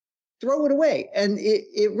throw it away. And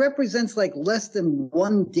it represents like less than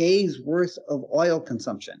 1 day's worth of oil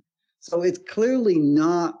consumption. So it's clearly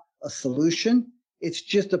not a solution. It's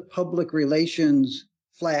just a public relations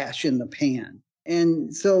flash in the pan.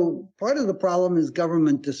 And so part of the problem is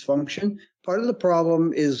government dysfunction. Part of the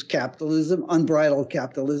problem is capitalism, unbridled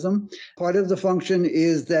capitalism. Part of the function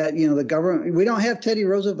is that, the government, we don't have Teddy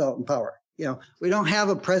Roosevelt in power. We don't have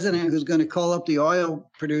a president who's going to call up the oil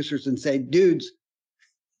producers and say, dudes,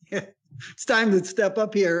 it's time to step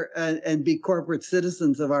up here and be corporate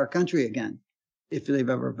citizens of our country again, if they've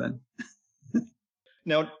ever been.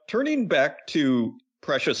 Now, turning back to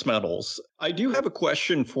precious metals, I do have a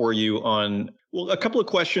question for you a couple of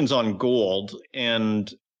questions on gold.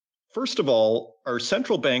 And first of all, are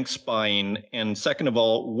central banks buying? And second of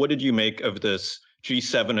all, what did you make of this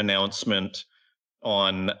G7 announcement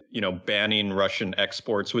on, banning Russian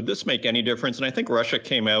exports? Would this make any difference? And I think Russia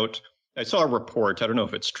came out, I saw a report, I don't know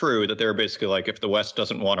if it's true, that they're basically like, if the West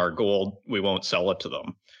doesn't want our gold, we won't sell it to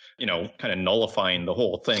them, kind of nullifying the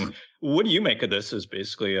whole thing. What do you make of this as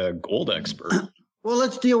basically a gold expert? Well,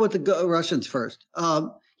 let's deal with the Russians first.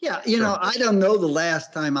 Sure. I don't know the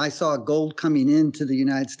last time I saw gold coming into the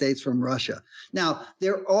United States from Russia. Now,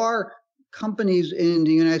 there are companies in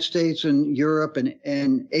the United States and Europe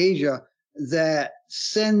and Asia that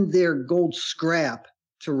send their gold scrap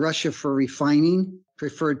to Russia for refining,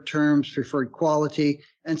 preferred terms, preferred quality.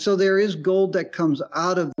 And so there is gold that comes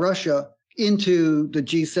out of Russia into the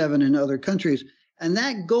G7 and other countries. And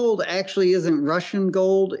that gold actually isn't Russian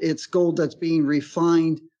gold. It's gold that's being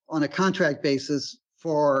refined on a contract basis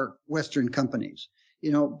for Western companies.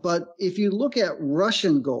 But if you look at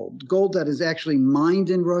Russian gold that is actually mined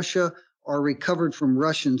in Russia or recovered from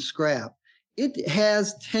Russian scrap, it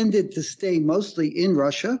has tended to stay mostly in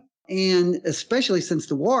Russia. And especially since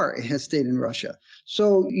the war, it has stayed in Russia.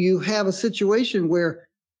 So you have a situation where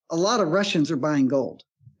a lot of Russians are buying gold.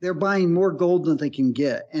 They're buying more gold than they can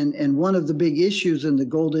get. And one of the big issues in the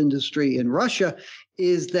gold industry in Russia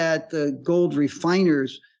is that the gold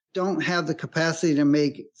refiners don't have the capacity to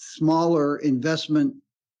make smaller investment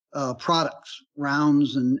products,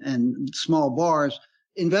 rounds and small bars,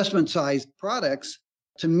 investment-sized products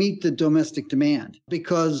to meet the domestic demand.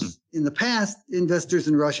 Because in the past, investors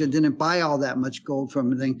in Russia didn't buy all that much gold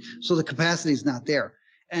from anything, so the capacity is not there.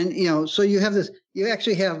 And, so you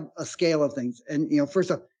actually have a scale of things. And,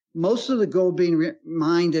 first off, most of the gold being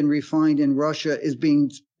mined and refined in Russia is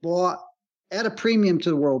being bought at a premium to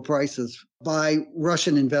the world prices by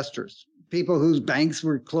Russian investors, people whose banks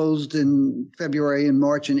were closed in February and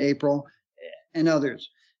March and April and others.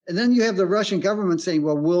 And then you have the Russian government saying,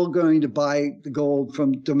 well, we're going to buy the gold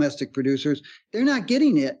from domestic producers. They're not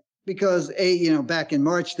getting it because, back in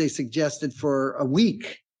March, they suggested for a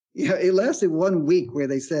week. It lasted 1 week where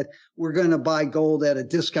they said, we're going to buy gold at a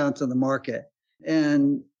discount to the market.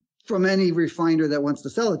 And from any refiner that wants to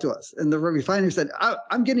sell it to us. And the refiner said,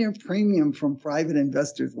 I'm getting a premium from private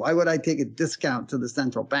investors. Why would I take a discount to the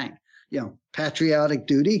central bank? Patriotic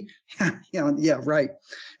duty. Yeah, right.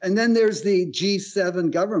 And then there's the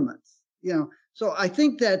G7 governments, so I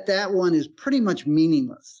think that one is pretty much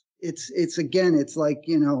meaningless. It's like,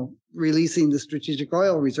 releasing the Strategic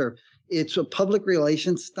Oil Reserve. It's a public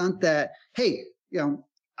relations stunt that, hey,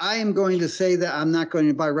 I am going to say that I'm not going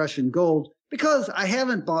to buy Russian gold because I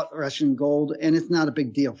haven't bought Russian gold and it's not a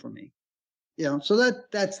big deal for me. So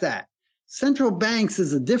that's that. Central banks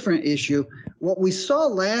is a different issue. What we saw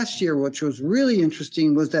last year, which was really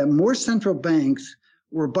interesting, was that more central banks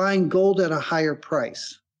were buying gold at a higher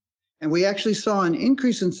price. And we actually saw an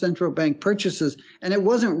increase in central bank purchases. And it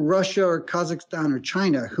wasn't Russia or Kazakhstan or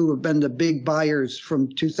China who have been the big buyers from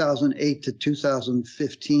 2008 to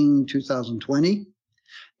 2015, 2020.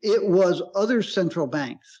 It was other central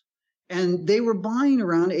banks. And they were buying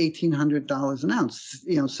around $1,800 an ounce,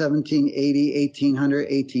 $1,780,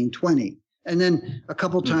 $1,800, $1,820. And then a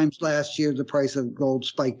couple times last year, the price of gold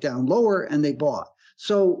spiked down lower and they bought.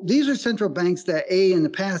 So these are central banks that, in the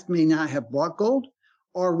past may not have bought gold,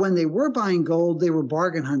 or when they were buying gold, they were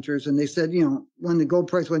bargain hunters. And they said, when the gold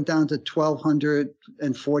price went down to $1,240,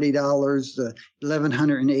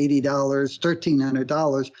 $1,180,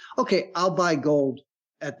 $1,300, okay, I'll buy gold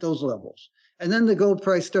at those levels. And then the gold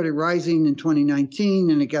price started rising in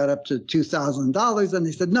 2019 and it got up to $2,000. And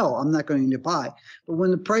they said, no, I'm not going to buy. But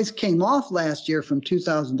when the price came off last year from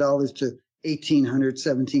 $2,000 to $1,800,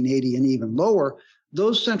 $1,780 and even lower,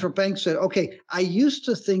 those central banks said, okay, I used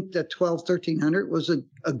to think that 1,1300 was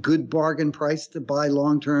a good bargain price to buy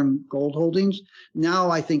long-term gold holdings. Now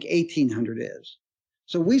I think 1,800 is.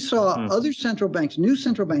 So we saw other central banks, new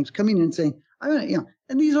central banks coming in saying,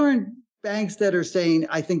 and these aren't banks that are saying,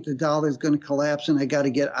 I think the dollar is going to collapse and I got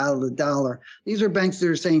to get out of the dollar. These are banks that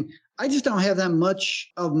are saying, I just don't have that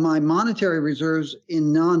much of my monetary reserves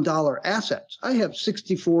in non-dollar assets. I have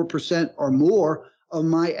 64% or more of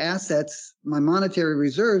my assets, my monetary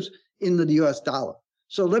reserves in the US dollar.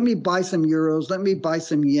 So let me buy some euros, let me buy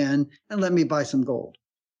some yen, and let me buy some gold.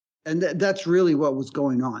 And that's really what was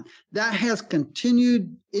going on. That has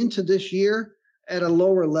continued into this year at a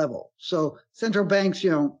lower level. So central banks,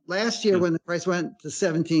 last year when the price went to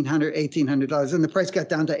 $1,700, $1,800, and the price got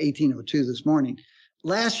down to $1,802 this morning.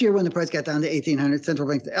 Last year when the price got down to 1,800, central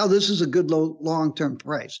banks said, this is a good low long-term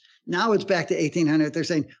price. Now it's back to 1,800. They're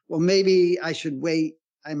saying, well, maybe I should wait.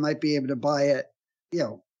 I might be able to buy it.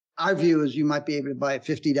 Our view is you might be able to buy it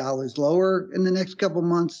 $50 lower in the next couple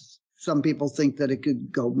months. Some people think that it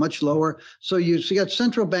could go much lower. So you got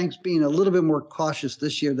central banks being a little bit more cautious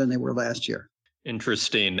this year than they were last year.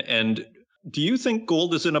 Interesting. And do you think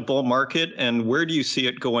gold is in a bull market? And where do you see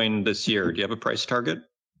it going this year? Do you have a price target?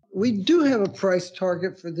 We do have a price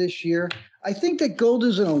target for this year. I think that gold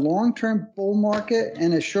is in a long-term bull market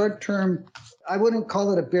and a short-term, I wouldn't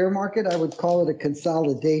call it a bear market. I would call it a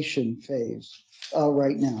consolidation phase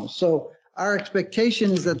right now. So our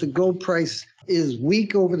expectation is that the gold price is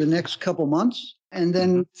weak over the next couple months and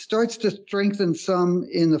then starts to strengthen some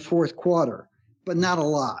in the fourth quarter, but not a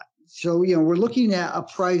lot. So, we're looking at a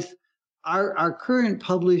price. Our current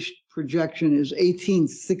published projection is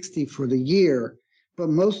 1860 for the year. But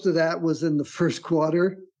most of that was in the first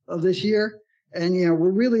quarter of this year. And,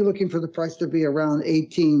 we're really looking for the price to be around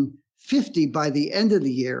 1850 by the end of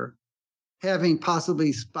the year, having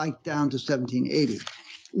possibly spiked down to 1780.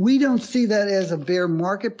 We don't see that as a bear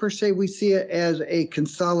market per se. We see it as a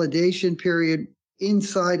consolidation period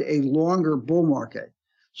inside a longer bull market.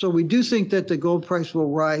 So we do think that the gold price will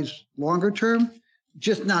rise longer term,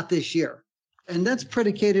 just not this year. And that's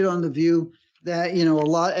predicated on the view that, a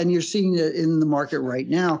lot, and you're seeing it in the market right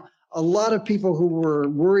now, a lot of people who were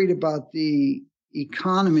worried about the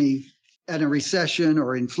economy and a recession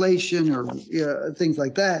or inflation or things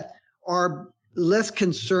like that are less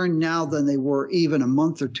concerned now than they were even a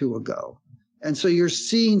month or two ago. And so you're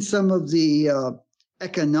seeing some of the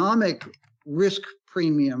economic risk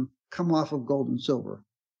premium come off of gold and silver,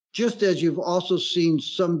 just as you've also seen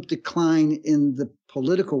some decline in the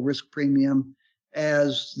political risk premium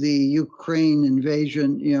as the Ukraine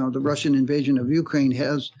invasion, the Russian invasion of Ukraine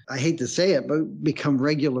has, I hate to say it, but become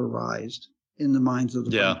regularized in the minds of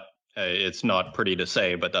the public. It's not pretty to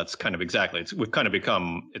say, but that's kind of exactly.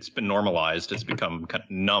 It's been normalized. It's become kind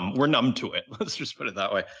of numb. We're numb to it. Let's just put it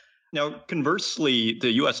that way. Now, conversely,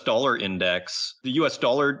 the US dollar index, the US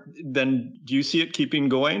dollar, then do you see it keeping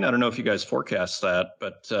going? I don't know if you guys forecast that,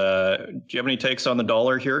 but do you have any takes on the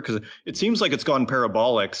dollar here? Because it seems like it's gone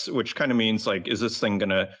parabolic, which kind of means like, is this thing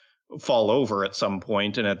going to fall over at some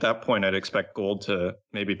point? And at that point, I'd expect gold to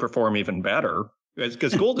maybe perform even better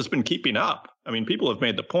because gold has been keeping up. I mean, people have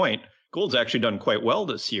made the point. Gold's actually done quite well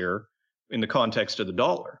this year in the context of the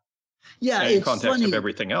dollar. Yeah, in context of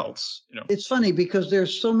everything else. It's funny because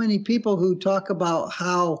there's so many people who talk about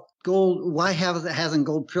how why hasn't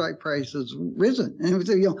gold prices risen?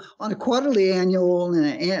 And on a quarterly, annual,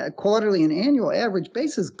 and annual average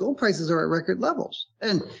basis, gold prices are at record levels,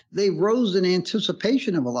 and they rose in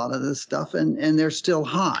anticipation of a lot of this stuff, and they're still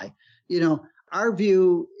high. Our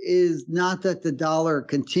view is not that the dollar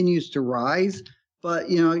continues to rise, but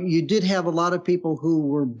you did have a lot of people who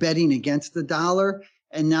were betting against the dollar.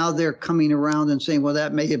 And now they're coming around and saying, well,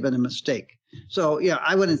 that may have been a mistake. So,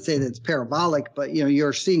 I wouldn't say that it's parabolic, but,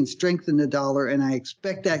 you're seeing strength in the dollar. And I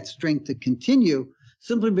expect that strength to continue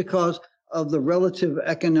simply because of the relative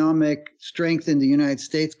economic strength in the United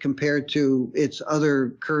States compared to its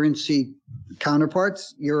other currency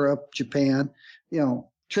counterparts, Europe, Japan,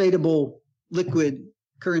 tradable liquid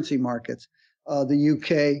currency markets, the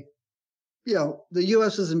UK. The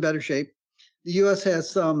U.S. is in better shape. The U.S. has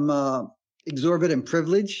some exorbitant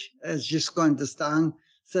privilege, as Giscard d'Estaing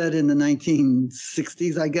said in the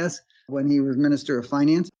 1960s, I guess, when he was Minister of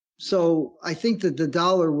Finance. So I think that the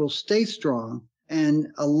dollar will stay strong, and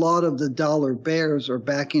a lot of the dollar bears are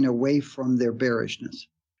backing away from their bearishness.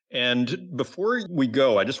 And before we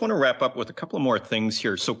go, I just want to wrap up with a couple of more things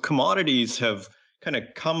here. So commodities have kind of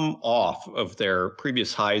come off of their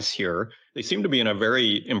previous highs here. They seem to be in a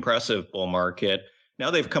very impressive bull market. Now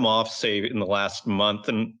they've come off, say, in the last month,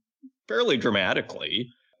 and fairly dramatically.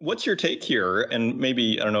 What's your take here? And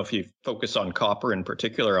maybe, I don't know if you focus on copper in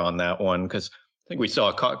particular on that one, because I think we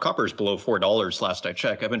saw copper's below $4 last I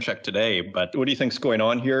checked. I haven't checked today, but what do you think's going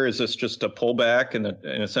on here? Is this just a pullback and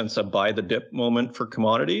in a sense a buy the dip moment for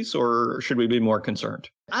commodities, or should we be more concerned?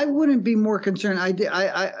 I wouldn't be more concerned.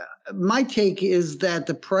 My take is that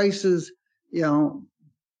the prices,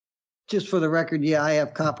 just for the record, I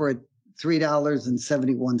have copper at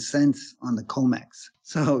 $3.71 on the COMEX.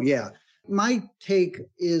 So yeah, my take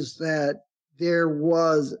is that there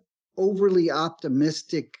was overly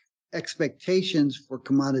optimistic expectations for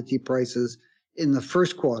commodity prices in the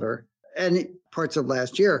first quarter and parts of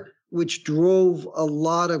last year, which drove a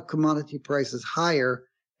lot of commodity prices higher,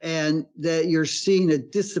 and that you're seeing a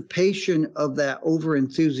dissipation of that over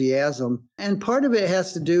enthusiasm. And part of it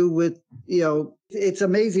has to do with, it's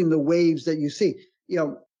amazing the waves that you see.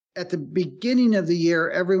 At the beginning of the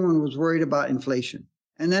year, everyone was worried about inflation.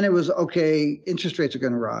 And then it was, okay, interest rates are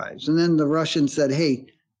going to rise. And then the Russians said, hey,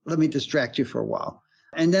 let me distract you for a while.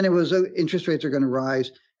 And then it was, interest rates are going to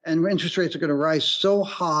rise. And interest rates are going to rise so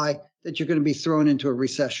high that you're going to be thrown into a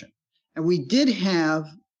recession. And we did have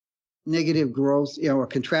negative growth, a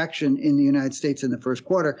contraction in the United States in the first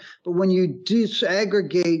quarter. But when you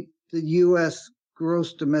disaggregate the U.S.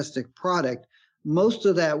 gross domestic product, most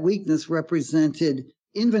of that weakness represented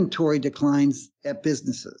inventory declines at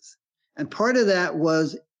businesses. And part of that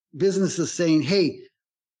was businesses saying, hey,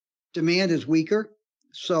 demand is weaker,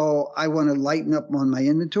 so I want to lighten up on my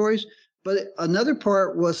inventories. But another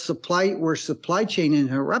part was supply chain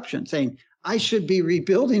interruption, saying I should be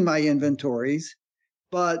rebuilding my inventories,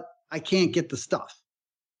 but I can't get the stuff.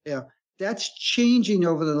 That's changing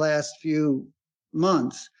over the last few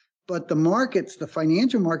months. But the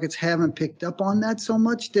financial markets haven't picked up on that so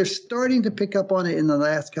much. They're starting to pick up on it in the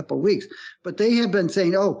last couple of weeks. But they have been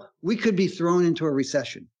saying, oh, we could be thrown into a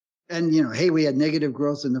recession. And, hey, we had negative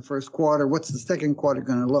growth in the first quarter. What's the second quarter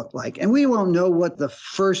going to look like? And we won't know what the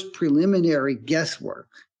first preliminary guesswork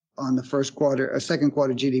on the first quarter or second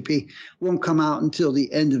quarter GDP won't come out until the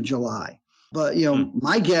end of July. But,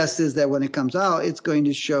 my guess is that when it comes out, it's going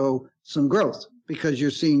to show some growth because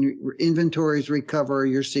you're seeing inventories recover.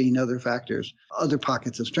 You're seeing other factors, other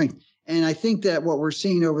pockets of strength. And I think that what we're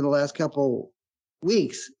seeing over the last couple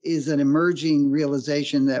weeks is an emerging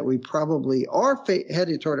realization that we probably are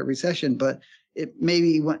headed toward a recession, but it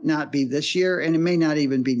may not be this year and it may not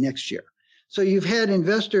even be next year. So you've had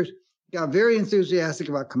investors got very enthusiastic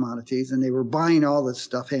about commodities and they were buying all this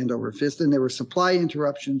stuff hand over fist, and there were supply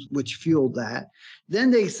interruptions which fueled that.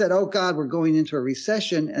 Then they said, oh God, we're going into a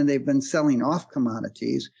recession, and they've been selling off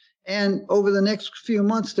commodities. And over the next few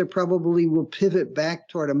months, they probably will pivot back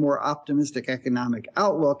toward a more optimistic economic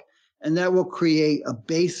outlook, and that will create a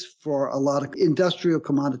base for a lot of industrial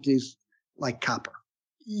commodities like copper.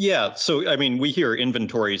 Yeah. So, we hear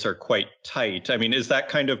inventories are quite tight. Is that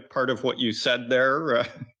kind of part of what you said there?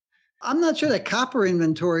 I'm not sure that copper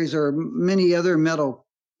inventories or many other metal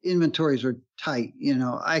inventories are tight.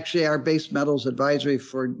 Actually, our base metals advisory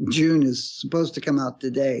for June is supposed to come out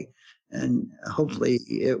today, and hopefully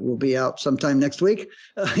it will be out sometime next week.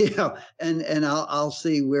 And I'll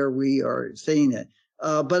see where we are seeing it.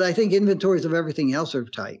 But I think inventories of everything else are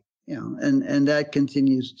tight, and that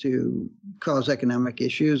continues to cause economic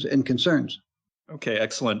issues and concerns. Okay,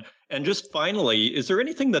 excellent. And just finally, is there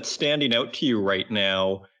anything that's standing out to you right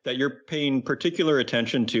now that you're paying particular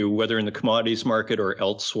attention to, whether in the commodities market or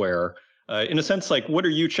elsewhere? In a sense, like, what are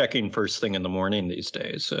you checking first thing in the morning these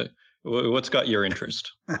days? What's got your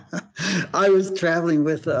interest? I was traveling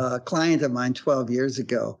with a client of mine 12 years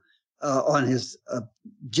ago on his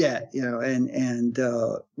jet, and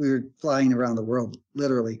we were flying around the world,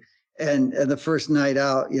 literally. And the first night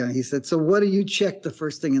out, he said, so what do you check the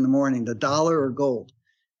first thing in the morning, the dollar or gold?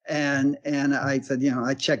 And I said,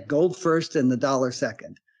 I check gold first and the dollar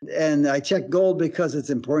second. And I check gold because it's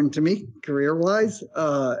important to me career-wise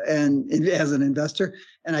and as an investor.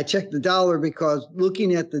 And I check the dollar because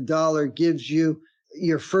looking at the dollar gives you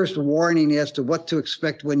your first warning as to what to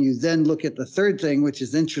expect when you then look at the third thing, which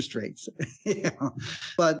is interest rates.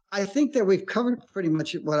 But I think that we've covered pretty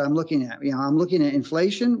much what I'm looking at. I'm looking at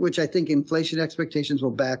inflation, which I think inflation expectations will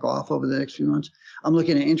back off over the next few months. I'm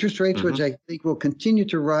looking at interest rates, which I think will continue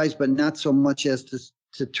to rise, but not so much as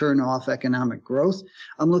to turn off economic growth.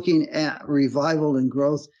 I'm looking at revival and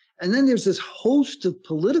growth. And then there's this host of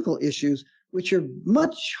political issues, which are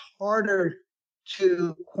much harder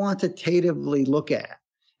to quantitatively look at.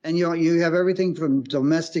 And you have everything from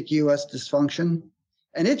domestic U.S. dysfunction,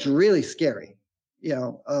 and it's really scary.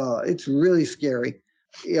 It's really scary.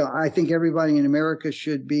 I think everybody in America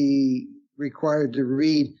should be required to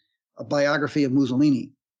read a biography of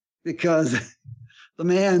Mussolini, because the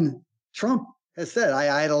man Trump has said,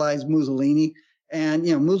 I idolize Mussolini. And,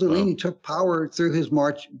 Mussolini took power through his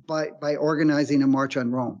march by organizing a march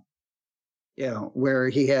on Rome, where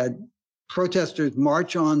he had protesters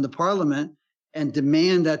march on the parliament and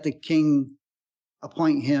demand that the king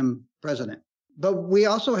appoint him president. But we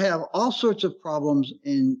also have all sorts of problems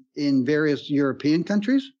in various European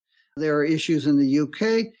countries. There are issues in the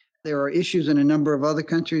UK. There are issues in a number of other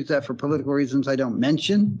countries that, for political reasons, I don't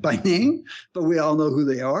mention by name, but we all know who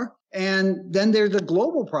they are. And then there's the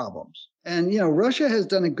global problems. And, Russia has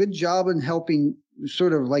done a good job in helping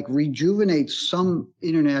sort of like rejuvenate some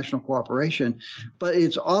international cooperation, but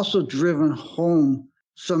it's also driven home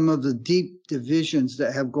some of the deep divisions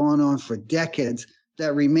that have gone on for decades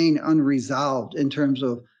that remain unresolved in terms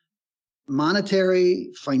of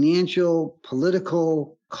monetary, financial,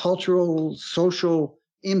 political, cultural, social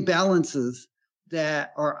imbalances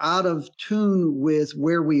that are out of tune with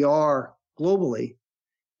where we are globally.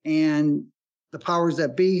 And the powers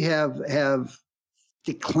that be have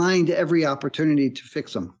declined every opportunity to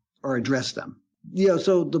fix them or address them.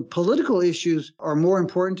 So the political issues are more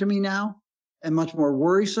important to me now and much more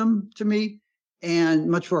worrisome to me and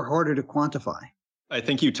much more harder to quantify. I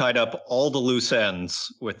think you tied up all the loose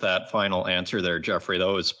ends with that final answer there, Jeffrey. That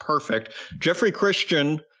was perfect. Jeffrey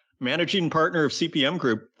Christian, managing partner of CPM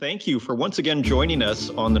Group, thank you for once again joining us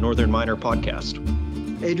on the Northern Miner podcast.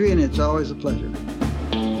 Adrian, it's always a pleasure.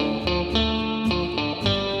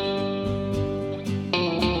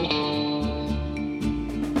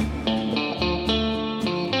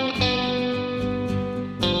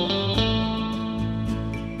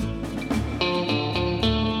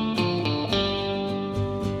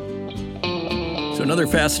 Another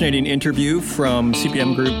fascinating interview from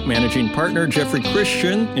CPM Group managing partner Jeffrey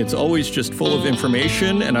Christian. It's always just full of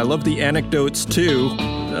information, and I love the anecdotes too.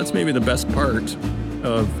 That's maybe the best part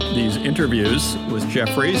of these interviews with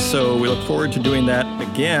Jeffrey, so we look forward to doing that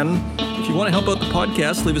again. If you want to help out the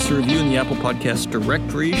podcast, leave us a review in the Apple Podcast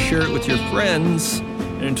directory, share it with your friends,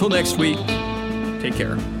 and until next week, take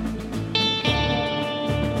care.